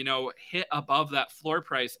them, hit above that floor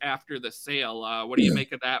price after the sale? What do you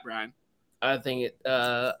make of that, Brian? I think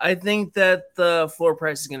that the floor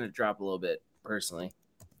price is going to drop a little bit, personally.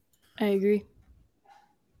 I agree.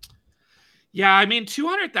 Yeah, I mean,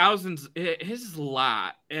 200,000 is a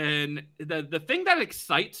lot. And the thing that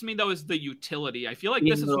excites me, though, is the utility. I feel like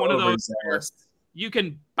this is one of those where you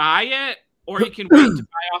can buy it or you can wait to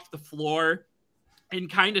buy off the floor and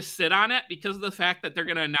kind of sit on it because of the fact that they're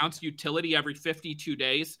going to announce utility every 52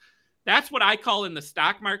 days. That's what I call in the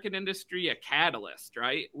stock market industry a catalyst,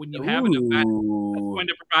 right? When you have an event that's going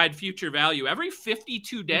to provide future value every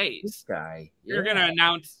 52 days, you're going to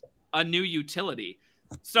announce a new utility.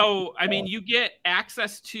 So, I mean, you get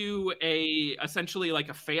access to essentially like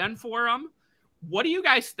a fan forum. What do you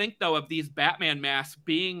guys think, though, of these Batman masks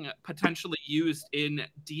being potentially used in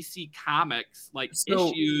DC Comics, like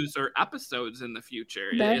issues or episodes in the future?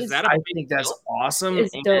 I think that's awesome.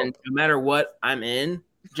 And no matter what, I'm in.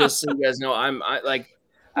 Just so you guys know, I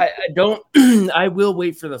will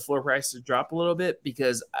wait for the floor price to drop a little bit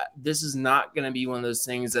because this is not going to be one of those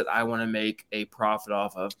things that I want to make a profit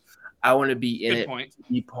off of. I want to be in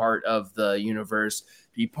be part of the universe,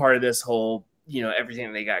 be part of this whole,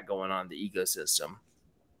 everything they got going on, the ecosystem.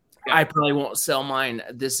 Yeah. I probably won't sell mine.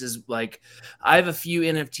 This is like, I have a few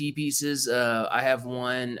NFT pieces. I have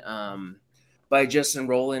one by Justin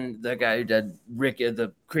Rowland, the guy who did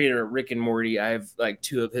the creator of Rick and Morty. I have like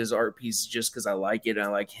 2 of his art pieces just because I like it and I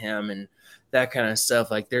like him and that kind of stuff.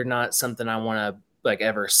 Like, they're not something I want to like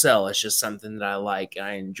ever sell. It's just something that I like and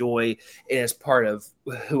I enjoy, and it's part of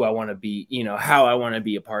who I want to be, how I want to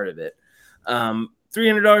be a part of it.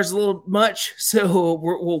 $300 is a little much, so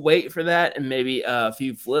we'll wait for that, and maybe a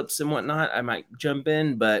few flips and whatnot. I might jump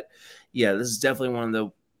in, but yeah, this is definitely one of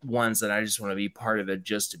the ones that I just want to be part of it,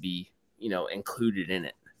 just to be, included in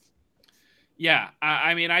it. Yeah,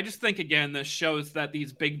 I mean, I just think, again, this shows that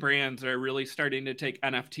these big brands are really starting to take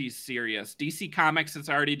NFTs serious. DC Comics has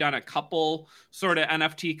already done a couple sort of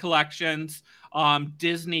NFT collections.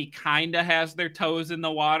 Disney kind of has their toes in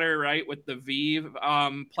the water, right, with the Vive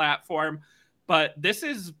platform. But this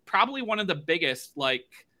is probably one of the biggest,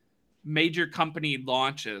 major company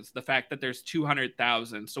launches, the fact that there's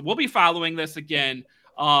 200,000. So we'll be following this again.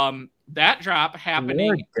 That drop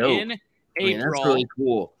happening in April. That's really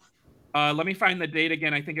cool. Let me find the date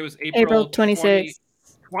again. I think it was April 26th.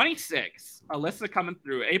 26th. Alyssa coming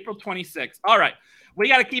through. April 26th. All right. We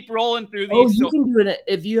got to keep rolling through these. Oh, you can do it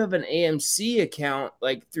if you have an AMC account,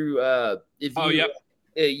 through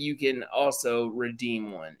you can also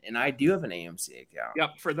redeem one. And I do have an AMC account.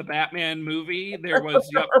 Yep, for the Batman movie. There was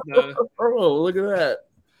oh, look at that.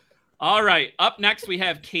 All right. Up next we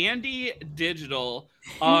have Candy Digital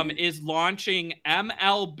is launching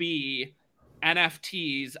MLB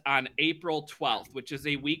NFTs on April 12th, which is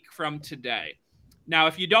a week from today. Now,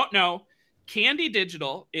 if you don't know, Candy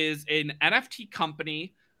Digital is an NFT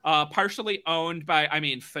company partially owned by,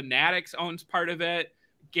 Fanatics owns part of it,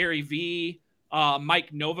 Gary Vee,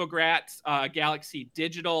 Mike Novogratz, Galaxy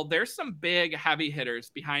Digital. There's some big heavy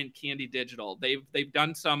hitters behind Candy Digital. They've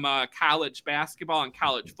done some college basketball and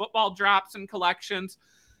college football drops and collections,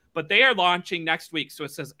 but they are launching next week. So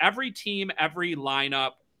it says every team, every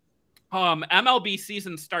lineup. MLB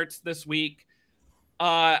season starts this week.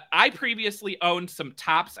 I previously owned some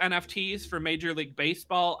Topps NFTs for Major League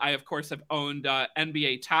Baseball. I, of course, have owned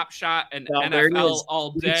NBA Top Shot and NFL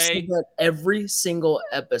all day. Every single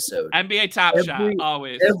episode. NBA Top Shot,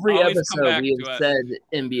 always. Every always episode we have said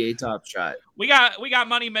NBA Top Shot. We got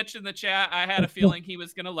Money Mitch in the chat. I had a feeling he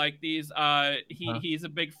was going to like these. He's a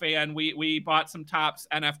big fan. We bought some Topps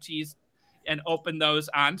NFTs and opened those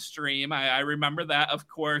on stream. I remember that, of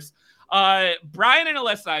course. Brian and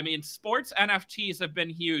Alyssa, sports NFTs have been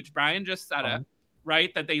huge. Brian just said it,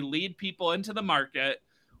 right? That they lead people into the market.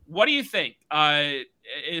 what do you think?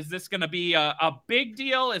 Is this going to be a big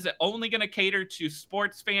deal? Is it only going to cater to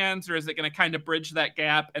sports fans, or is it going to kind of bridge that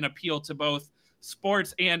gap and appeal to both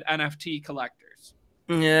sports and NFT collectors?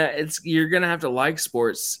 Yeah, you're gonna have to like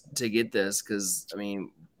sports to get this, because I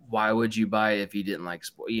mean, why would you buy it if you didn't like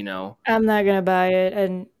sport? I'm not gonna buy it,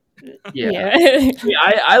 and yeah.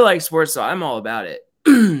 I like sports, so I'm all about it.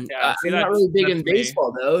 Yeah, see, I'm not really big in me.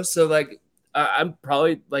 baseball though, so like I'm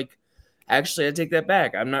probably like, actually, I take that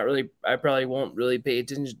back. I probably won't really pay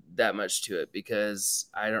attention that much to it, because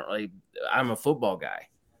I'm a football guy.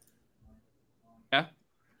 Yeah,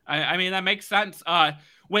 I mean, that makes sense.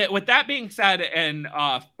 With that being said, in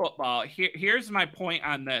football, here's my point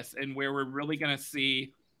on this, and where we're really going to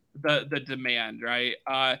see the demand, right?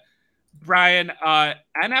 Brian,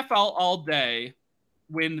 NFL All Day,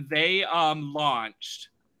 when they launched,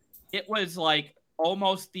 it was like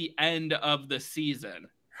almost the end of the season,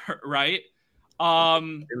 right?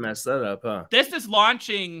 They messed that up, huh? This is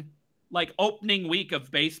launching like opening week of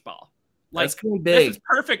baseball. Like, that's gonna be big. This is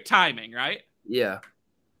perfect timing, right? Yeah.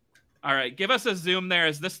 All right, give us a zoom there.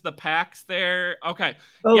 Is this the PAX there? Okay.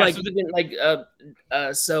 Oh, yeah, like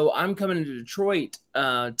so I'm coming to Detroit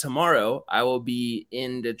tomorrow. I will be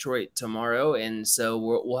in Detroit tomorrow, and so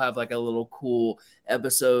we'll have like a little cool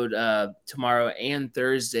episode tomorrow and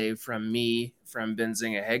Thursday from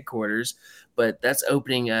Benzinga headquarters. But that's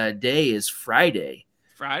opening day is Friday.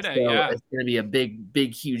 Friday, so yeah. It's going to be a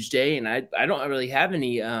big, huge day, and I don't really have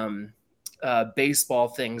any baseball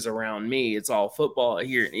things around me. It's all football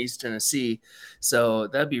here in East Tennessee, so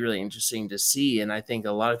that'd be really interesting to see. And I think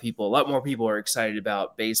a lot more people are excited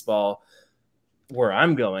about baseball where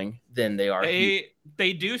I'm going than they are here.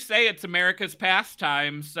 They do say it's America's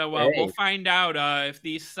pastime, so we'll find out if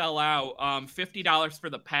these sell out. $50 for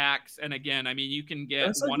the packs, and again, I mean, you can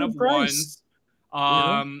get one of ones.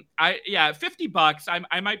 $50.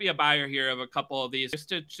 I might be a buyer here of a couple of these, just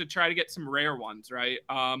to try to get some rare ones, right?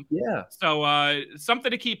 So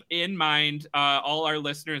something to keep in mind, all our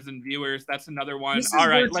listeners and viewers. That's another one. This is all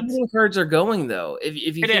right, where trading cards are going, though. If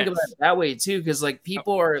you think about it that way too, because like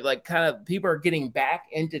people are getting back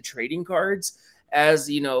into trading cards as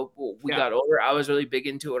we got older. I was really big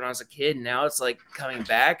into it when I was a kid. Now it's like coming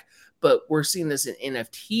back, but we're seeing this in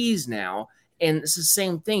NFTs now. And it's the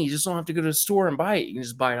same thing. You just don't have to go to the store and buy it. You can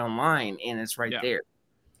just buy it online, and it's right there.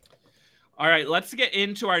 All right, let's get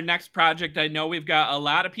into our next project. I know we've got a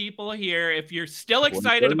lot of people here. If you're still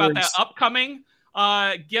excited about that upcoming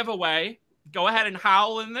giveaway, go ahead and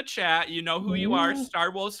howl in the chat. You know who you are,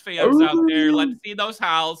 Star Wolves fans out there. Let's see those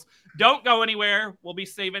howls. Don't go anywhere. We'll be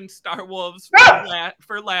saving Star Wolves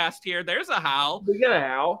for last here. There's a howl. We got a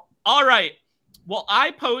howl. All right. Well,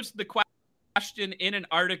 I posed the question in an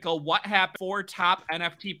article, what happened for top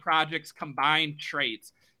NFT projects combined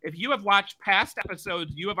traits. If you have watched past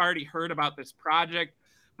episodes, you have already heard about this project,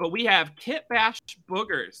 but we have Kit Bash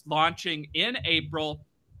Boogers launching in April.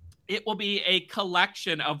 It will be a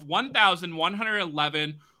collection of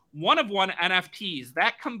 1,111 one-of-one NFTs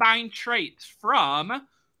that combine traits from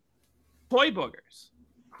Toy Boogers,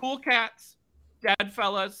 Cool Cats, Dead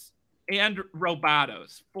Fellas, and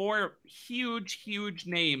Robotos. 4 huge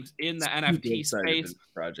names in the NFT space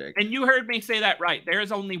project. And you heard me say that right. There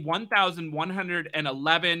is only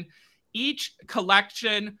 1,111. Each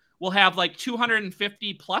collection will have like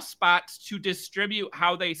 250 plus spots to distribute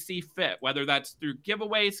how they see fit, whether that's through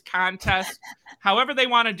giveaways, contests, however they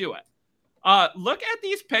want to do it. Look at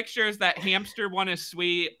these pictures. That hamster one is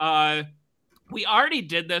sweet. We already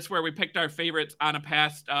did this where we picked our favorites on a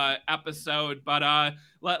past episode, but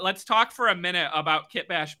let's talk for a minute about Kit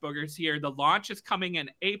Bash Boogers here. The launch is coming in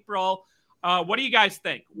April. What do you guys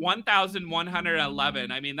think?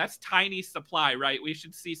 1,111. I mean, that's tiny supply, right? We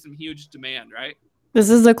should see some huge demand, right? This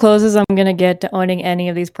is the closest I'm going to get to owning any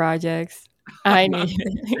of these projects. I need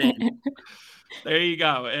it. There you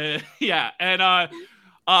go. Yeah. And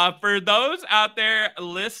for those out there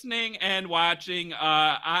listening and watching,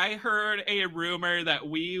 I heard a rumor that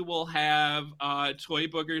we will have Toy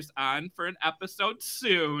Boogers on for an episode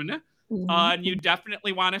soon. And you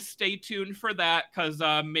definitely want to stay tuned for that, because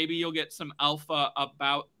maybe you'll get some alpha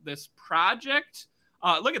about this project.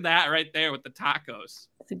 Look at that right there with the tacos.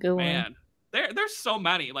 That's a good one. Man, there's so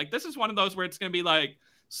many. Like, this is one of those where it's going to be like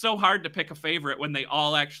so hard to pick a favorite when they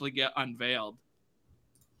all actually get unveiled.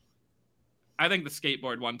 I think the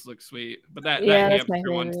skateboard ones look sweet, but that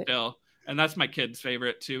hamster one still, and that's my kid's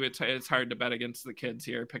favorite too. It's hard to bet against the kids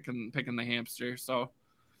here picking the hamster. So,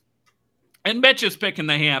 and Mitch is picking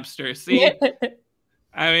the hamster. See,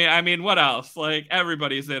 I mean, what else? Like,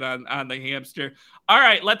 everybody's in on the hamster. All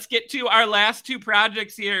right, let's get to our last 2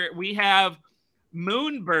 projects here. We have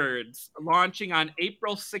Moonbirds launching on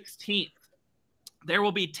April 16th. There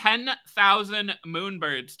will be 10,000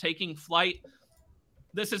 moonbirds taking flight.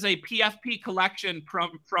 This is a PFP collection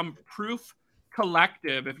from Proof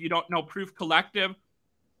Collective. If you don't know Proof Collective,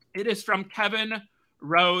 it is from Kevin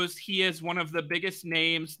Rose. He is one of the biggest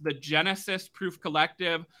names, the Genesis Proof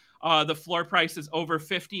Collective. The floor price is over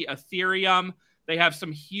 50 Ethereum. They have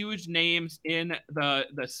some huge names in the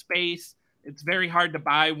space. It's very hard to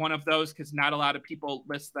buy one of those because not a lot of people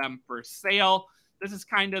list them for sale. This is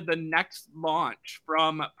kind of the next launch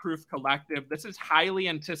from Proof Collective. This is highly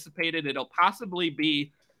anticipated. It'll possibly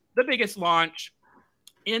be the biggest launch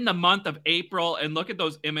in the month of April. And look at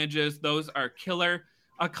those images. Those are killer.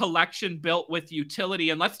 A collection built with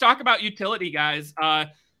utility. And let's talk about utility, guys.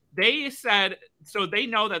 They said, so they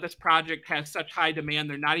know that this project has such high demand.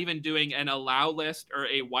 They're not even doing an allow list or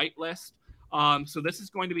a white list. So this is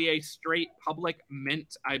going to be a straight public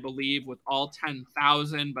mint, I believe, with all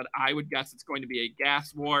 10,000, but I would guess it's going to be a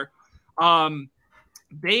gas war.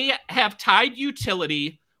 They have tied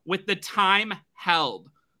utility with the time held.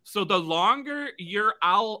 So the longer your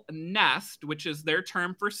owl nest, which is their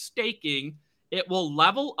term for staking, it will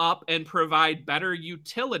level up and provide better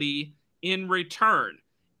utility in return.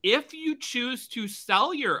 If you choose to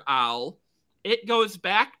sell your owl, it goes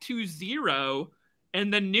back to zero,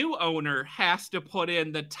 and the new owner has to put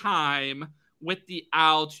in the time with the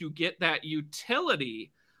owl to get that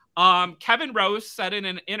utility. Kevin Rose said in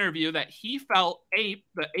an interview that he felt the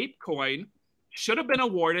ape coin, should have been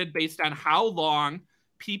awarded based on how long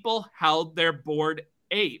people held their bored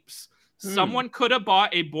apes. Someone could have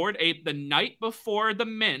bought a bored ape the night before the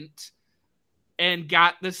mint and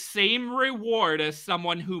got the same reward as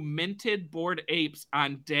someone who minted bored apes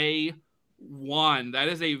on day one. That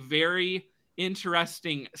is a very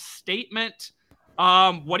interesting statement.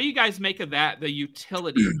 What do you guys make of that? The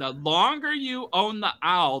utility. The longer you own the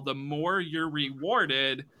owl, the more you're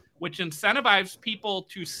rewarded, which incentivizes people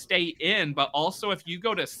to stay in. But also, if you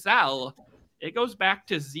go to sell, it goes back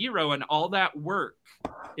to zero, and all that work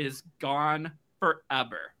is gone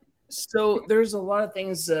forever. So there's a lot of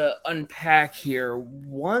things to unpack here.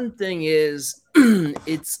 One thing is,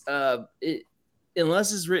 unless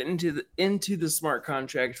it's written into the smart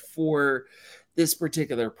contract for this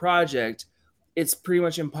particular project, it's pretty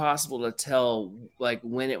much impossible to tell like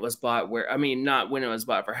when it was bought, not when it was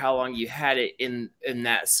bought, for how long you had it in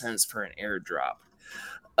that sense for an airdrop.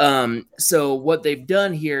 So what they've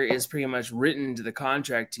done here is pretty much written into the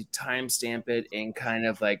contract to timestamp it and kind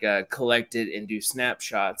of like collect it and do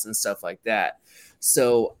snapshots and stuff like that.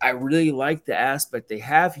 So I really like the aspect they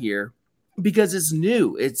have here because it's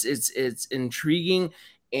new. It's intriguing,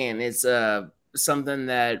 and it's something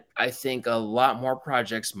that I think a lot more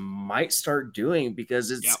projects might start doing because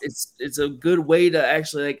it's a good way to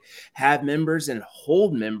actually like have members and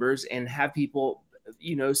hold members and have people,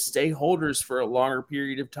 stay holders for a longer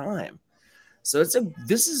period of time. So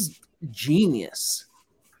this is genius.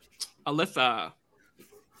 Alyssa.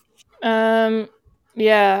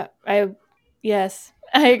 Yes,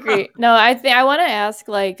 I agree. No, I want to ask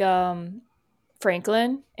like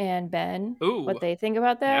Franklin and Ben what they think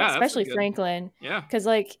about that, especially Franklin. Yeah. Because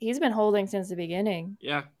like he's been holding since the beginning.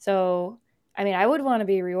 Yeah. So I mean, I would want to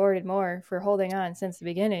be rewarded more for holding on since the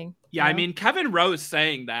beginning. Yeah, I mean, Kevin Rose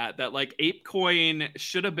saying that like ApeCoin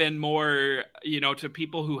should have been more, to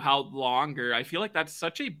people who held longer. I feel like that's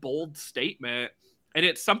such a bold statement, and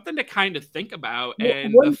it's something to kind of think about.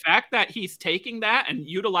 And the fact that he's taking that and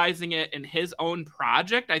utilizing it in his own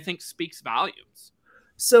project, I think speaks volumes.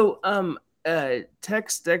 So,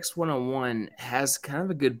 TextDex 101 has kind of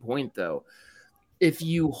a good point though. If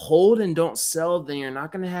you hold and don't sell, then you're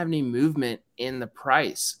not going to have any movement in the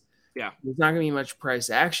price. Yeah. There's not going to be much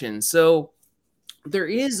price action. So there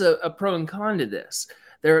is a pro and con to this.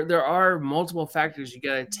 There are multiple factors you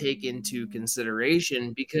got to take into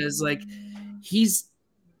consideration because like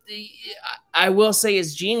I will say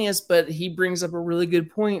it's genius, but he brings up a really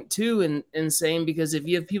good point too in saying, because if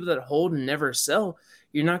you have people that hold and never sell,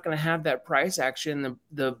 you're not going to have that price action.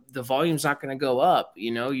 The volume's not going to go up.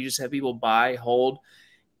 You just have people buy, hold,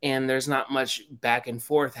 and there's not much back and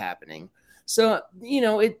forth happening. So,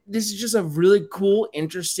 this is just a really cool,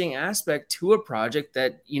 interesting aspect to a project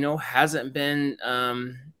that, hasn't been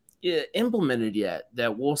implemented yet,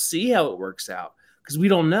 that we'll see how it works out because we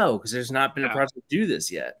don't know, because there's not been a project to do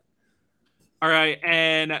this yet. All right.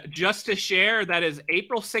 And just to share, that is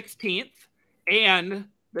April 16th. And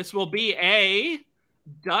this will be a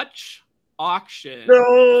Dutch auction.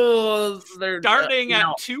 No, starting at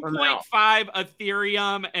 2.5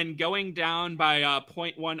 Ethereum and going down by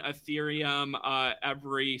 0.1 Ethereum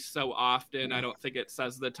every so often. I don't think it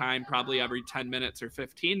says the time, probably every 10 minutes or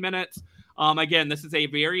 15 minutes. Again, this is a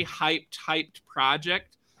very hyped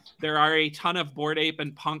project. There are a ton of Bored Ape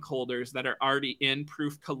and Punk holders that are already in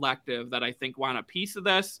Proof Collective that I think want a piece of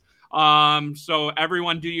this. So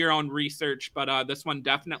everyone do your own research, but this one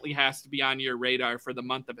definitely has to be on your radar for the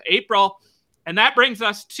month of April. And that brings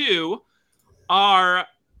us to our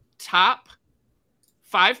top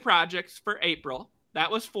 5 projects for April.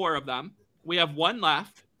 That was 4 of them. We have 1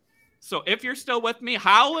 left. So if you're still with me,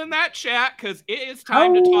 howl in that chat because it is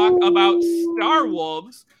time to talk about Star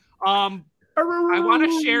Wolves. I want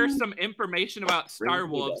to share some information about Star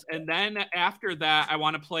Wolves, and then after that, I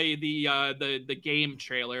want to play the game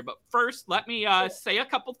trailer. But first, let me say a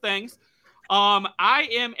couple things. I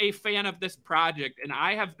am a fan of this project, and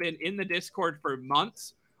I have been in the Discord for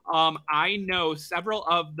months. I know several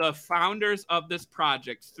of the founders of this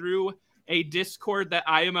project through a Discord that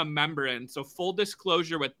I am a member in. So full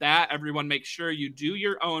disclosure with that, everyone make sure you do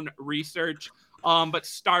your own research. But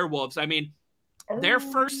Star Wolves, I mean, their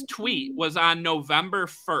first tweet was on November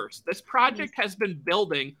 1st. This project has been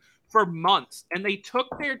building for months, and they took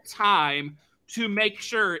their time to make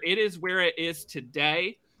sure it is where it is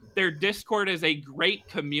today. Their Discord is a great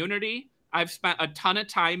community. I've spent a ton of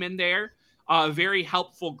time in there. A very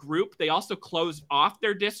helpful group. They also closed off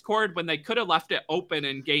their Discord when they could have left it open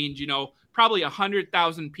and gained, probably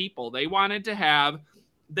 100,000 people. They wanted to have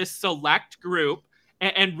this select group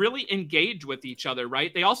and really engage with each other,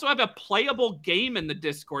 right? They also have a playable game in the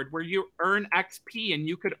Discord where you earn XP and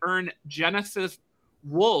you could earn Genesis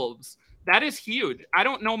Wolves. That is huge. I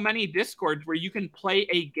don't know many Discords where you can play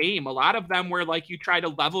a game. A lot of them where like you try to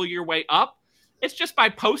level your way up. It's just by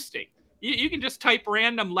posting. You can just type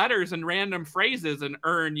random letters and random phrases and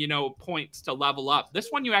earn, points to level up. This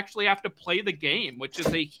one, you actually have to play the game, which is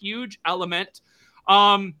a huge element.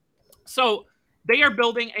 So they are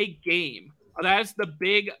building a game. That is the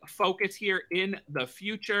big focus here in the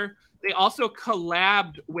future. They also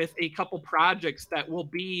collabed with a couple projects that will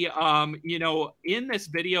be, in this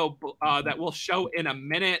video that we'll show in a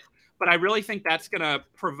minute. But I really think that's going to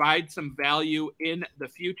provide some value in the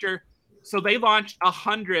future. So they launched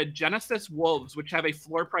 100 Genesis Wolves, which have a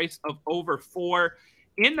floor price of over 4.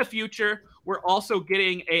 In the future, we're also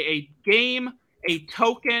getting a game, a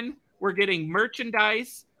token. We're getting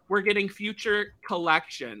merchandise. We're getting future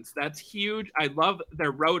collections. That's huge. I love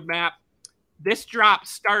their roadmap. This drop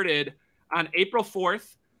started on April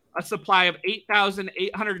 4th, a supply of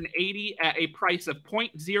 8,880 at a price of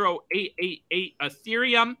 0.0888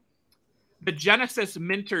 Ethereum. The Genesis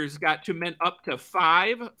minters got to mint up to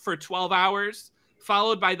 5 for 12 hours,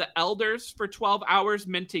 followed by the Elders for 12 hours,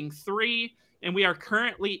 minting 3. And we are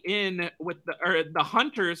currently in with the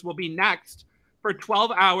Hunters will be next. For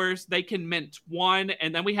 12 hours, they can mint 1.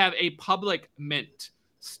 And then we have a public mint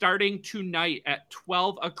starting tonight at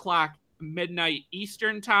 12 o'clock midnight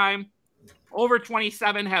Eastern time. Over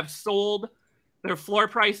 27 have sold. Their floor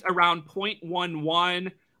price around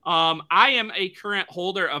 0.11. I am a current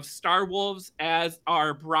holder of Star Wolves, as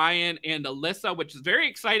are Brian and Alyssa, which is very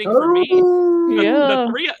exciting for me. Yeah.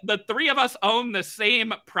 The three of us own the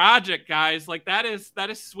same project, guys. Like that is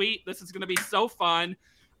sweet. This is going to be so fun.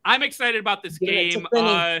 I'm excited about this game.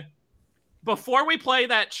 Before we play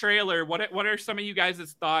that trailer, what are some of you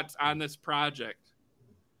guys' thoughts on this project?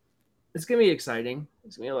 It's gonna be exciting.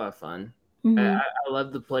 It's gonna be a lot of fun. Mm-hmm. I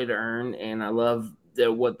love the play to earn, and I love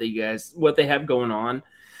what they have going on.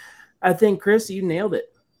 I think, Chris, you nailed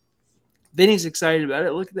it. Vinny's excited about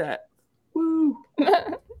it. Look at that. Woo.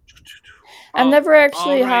 I've never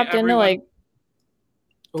actually hopped into like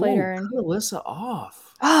play to earn. Cut Alyssa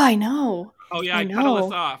off. Oh, I know. Oh yeah, I cut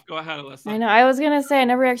Alyssa off. Go ahead, Alyssa. I know. I was gonna say I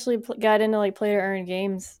never actually got into like play to earn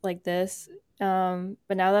games like this. But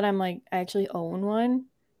now that I'm like I actually own one,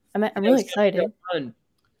 I'm really excited.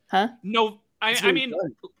 Huh? No, I mean.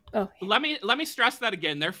 Oh. Let me stress that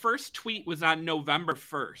again. Their first tweet was on November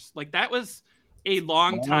 1st. Like that was a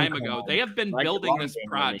long time ago. They have been building this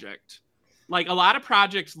project. Like a lot of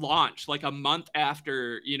projects launch like a month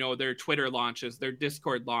after, their Twitter launches, their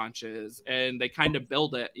Discord launches, and they kind of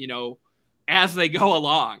build it, as they go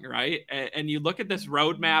along, right? And you look at this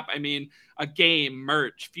roadmap, I mean, a game,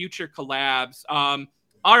 merch, future collabs.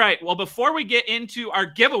 All right, well, before we get into our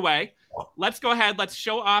giveaway, let's go ahead. Let's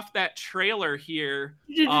show off that trailer here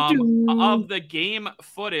of the game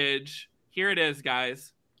footage. Here it is,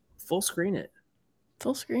 guys. Full screen it.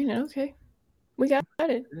 Full screen it. Okay. We got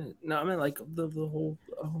it. No, I mean like the whole.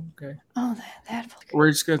 Oh, okay. Oh, that.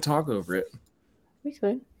 We're just going to talk over it. We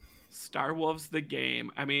could. Star Wolves the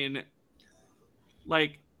game. I mean,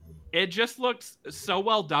 like, it just looks so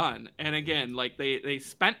well done. And again, like they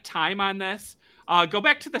spent time on this. Go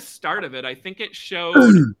back to the start of it. I think it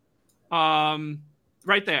showed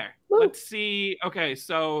right there. Woo. Let's see. Okay,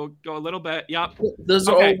 so go a little bit. Yep. Those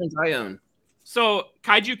are all ones I own. So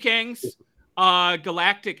Kaiju Kings,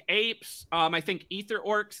 Galactic Apes, I think Ether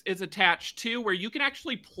Orcs is attached too, where you can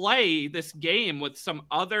actually play this game with some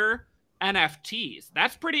other NFTs.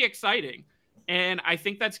 That's pretty exciting. And I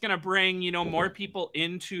think that's going to bring, more people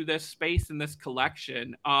into this space and this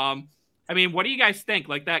collection. I mean, what do you guys think?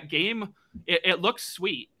 Like, that game, it looks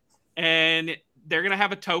sweet. And they're going to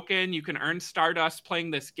have a token. You can earn Stardust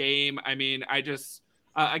playing this game. I mean, I just,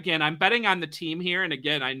 again, I'm betting on the team here. And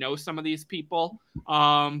again, I know some of these people,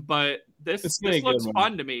 but this looks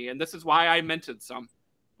fun to me. And this is why I minted some.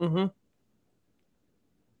 Mm-hmm.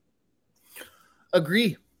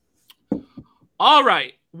 Agree. All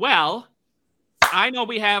right. Well, I know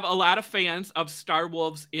we have a lot of fans of Star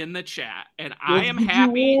Wolves in the chat, and I am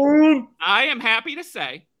happy to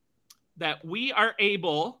say that we are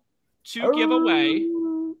able to give away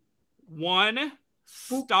one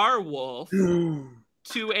Star Wolf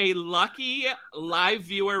to a lucky live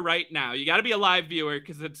viewer right now. You got to be a live viewer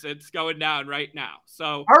because it's going down right now.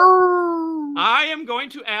 So I am going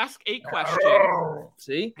to ask a question.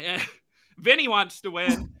 See? Vinny wants to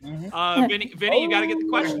win. Vinny, you got to get the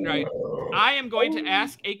question right. I am going to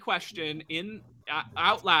ask a question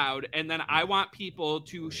out loud, and then I want people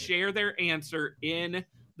to share their answer in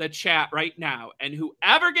the chat right now. And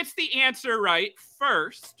whoever gets the answer right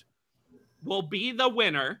first will be the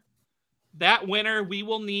winner. That winner, we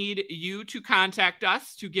will need you to contact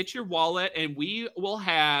us to get your wallet, and we will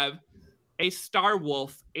have a Star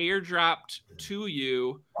Wolf airdropped to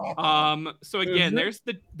you. So again, there's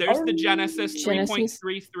the Genesis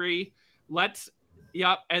 3.33.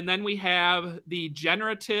 And then we have the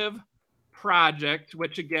generative project,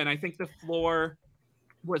 which again, I think the floor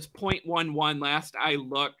was 0.11 last I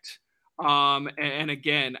looked. And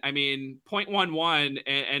again, I mean, 0.11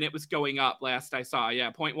 and it was going up last I saw. Yeah,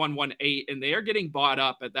 0.118, and they are getting bought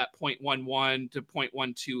up at that 0.11 to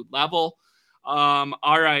 0.12 level. All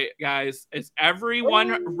right, guys, is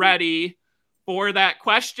everyone ready for that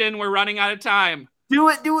question? We're running out of time. Do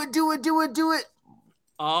it.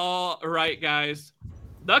 All right, guys.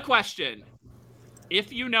 The question: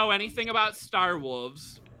 if you know anything about Star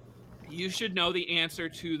Wolves, you should know the answer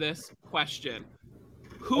to this question.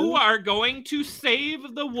 Who are going to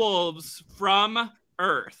save the wolves from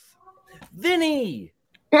Earth? Vinny!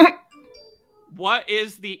 What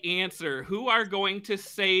is the answer? Who are going to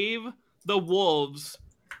save the wolves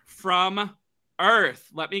from Earth?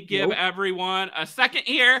 Let me give everyone a second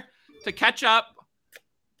here to catch up.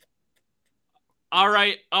 All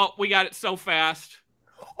right. Oh, we got it so fast.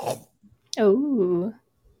 Oh.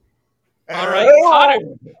 All right,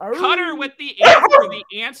 Cutter with the answer.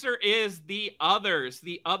 The answer is the others.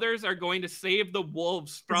 The others are going to save the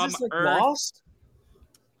wolves from Is this like Earth. Lost?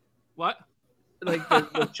 What? Like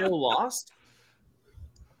the show Lost?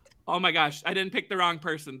 Oh my gosh, I didn't pick the wrong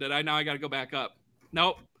person, did I? Now I got to go back up.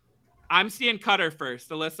 Nope. I'm seeing Cutter first.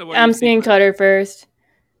 Alyssa, what I'm seeing Cutter first.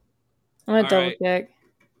 I'm going to double check.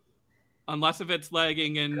 Unless if it's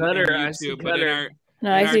lagging in Cutter, YouTube, I see but Cutter.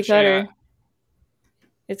 I see Cutter.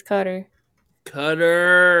 It's Cutter.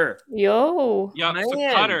 Cutter. Yo. Yep,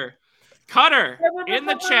 so Cutter in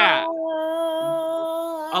the chat.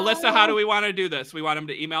 Alyssa, how do we want to do this? We want him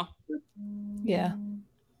to email? Yeah.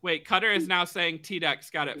 Wait, Cutter is now saying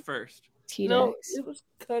T-Dex got it first. T-Dex. No, it was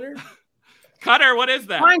Cutter. Cutter, what is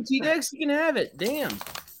that? Fine, T-Dex, you can have it. Damn.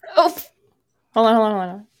 Oh. Hold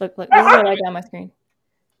on. Look. This is what I got on my screen.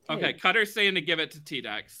 Okay, Cutter's saying to give it to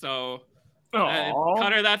T-Dex, so...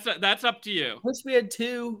 Cutter, that's up to you. Once we had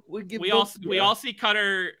two, we all see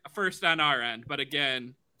Cutter first on our end, but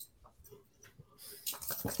again.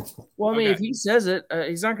 Well, I mean, if he says it,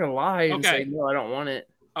 he's not gonna lie and say no, I don't want it.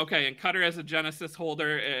 Okay, and Cutter as a Genesis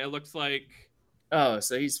holder, it looks like. Oh,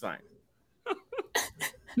 so he's fine.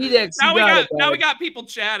 T-Dex, now we got people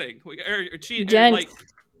chatting. Like T-Dex,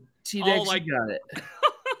 like got it.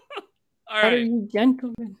 All right,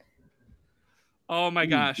 gentlemen. Oh my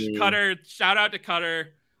gosh, Cutter! Shout out to Cutter.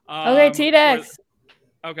 Okay, T-Dex.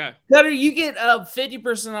 Okay, Cutter, you get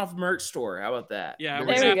 50% off merch store. How about that? Yeah, we're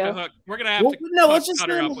gonna have to. No, let's just get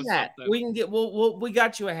a hat. We can get. We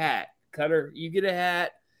got you a hat, Cutter. You get a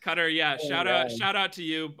hat. Cutter, yeah. Shout out to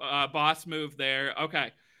you, boss move there.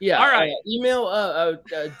 Okay. Yeah. All right. Email,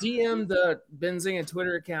 DM the Benzinga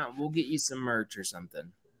Twitter account. We'll get you some merch or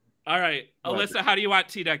something. All right, Alyssa, how do you want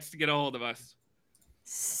T-Dex to get a hold of us?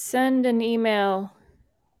 Send an email.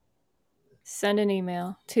 send an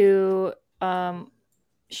email to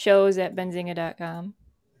shows@benzinga.com.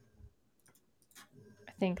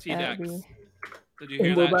 I think that would be. Did you hear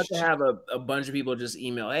And we're that? about to have a bunch of people just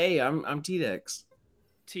email, hey, I'm T-Dex.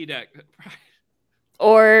 T-Dex.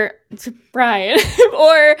 Or to Brian.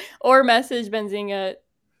 or message Benzinga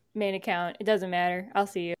main account. It doesn't matter. I'll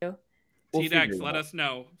see you. T-Dex, let us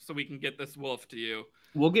know so we can get this wolf to you.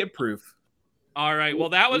 We'll get proof. All right. Well,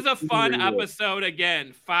 that was a fun episode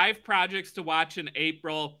again. 5 projects to watch in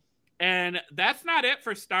April. And that's not it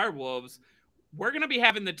for Star Wolves. We're going to be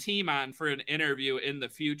having the team on for an interview in the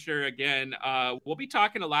future. Again, we'll be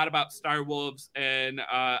talking a lot about Star Wolves, and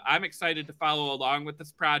I'm excited to follow along with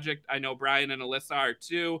this project. I know Brian and Alyssa are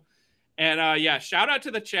too. And yeah, shout out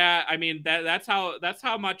to the chat. I mean, that's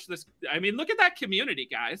how much this. I mean, look at that community,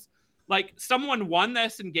 guys. Like, someone won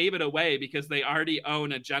this and gave it away because they already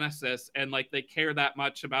own a Genesis, and like they care that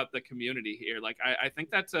much about the community here. Like, I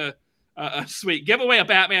think that's a sweet. Give away a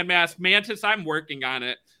Batman mask. Mantis, I'm working on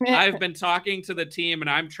it. I've been talking to the team, and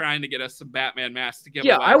I'm trying to get us some Batman masks to give away.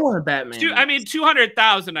 Yeah, I want a Batman mask. I mean,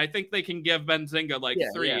 200,000. I think they can give Benzinga like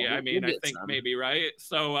 3. Yeah, I mean, I think some. Maybe, right?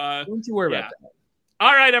 So don't you worry about that.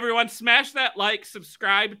 All right, everyone, smash that like,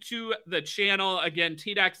 subscribe to the channel. Again,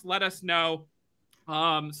 T-Dex, let us know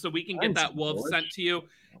so we can get that wolf sent to you.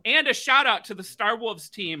 And a shout out to the Star Wolves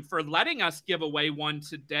team for letting us give away one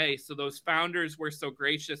today. So those founders were so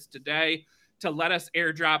gracious today to let us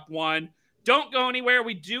airdrop one. Don't go anywhere.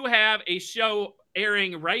 We do have a show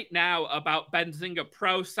airing right now about Benzinga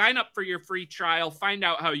Pro. Sign up for your free trial. Find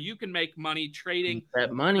out how you can make money trading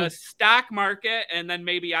that money, the stock market, and then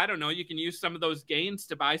maybe, I don't know, you can use some of those gains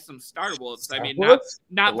to buy some Star Wolves. I mean,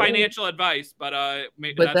 not financial advice, but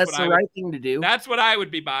maybe that's the right thing to do. That's what I would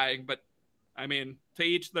be buying, but I mean, to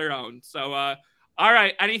each their own. So, all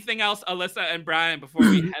right. Anything else, Alyssa and Brian, before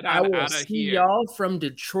we head on out of here? See y'all from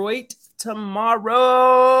Detroit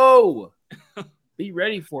tomorrow. Be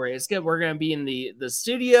ready for it. It's good. We're going to be in the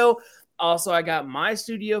studio. Also, I got my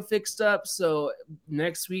studio fixed up, so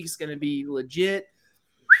next week's going to be legit.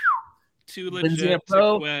 Too legit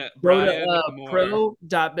Pro. To quit. Go to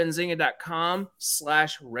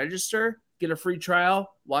pro.benzinga.com/register. Get a free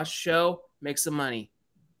trial. Watch the show. Make some money.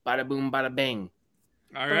 Bada boom, bada bang.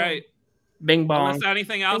 All right. Bing bong. Alyssa,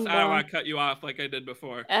 anything else? I don't want to cut you off like I did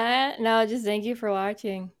before. No, just thank you for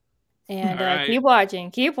watching. And keep watching,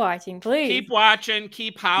 please. Keep watching,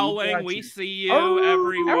 keep howling. We see you,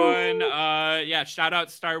 everyone. Yeah, shout out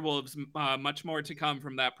Star Wolves. Much more to come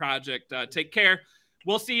from that project. Take care.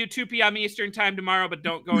 We'll see you 2 p.m. Eastern time tomorrow, but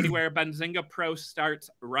don't go anywhere. Benzinga Pro starts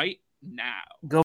right now. Go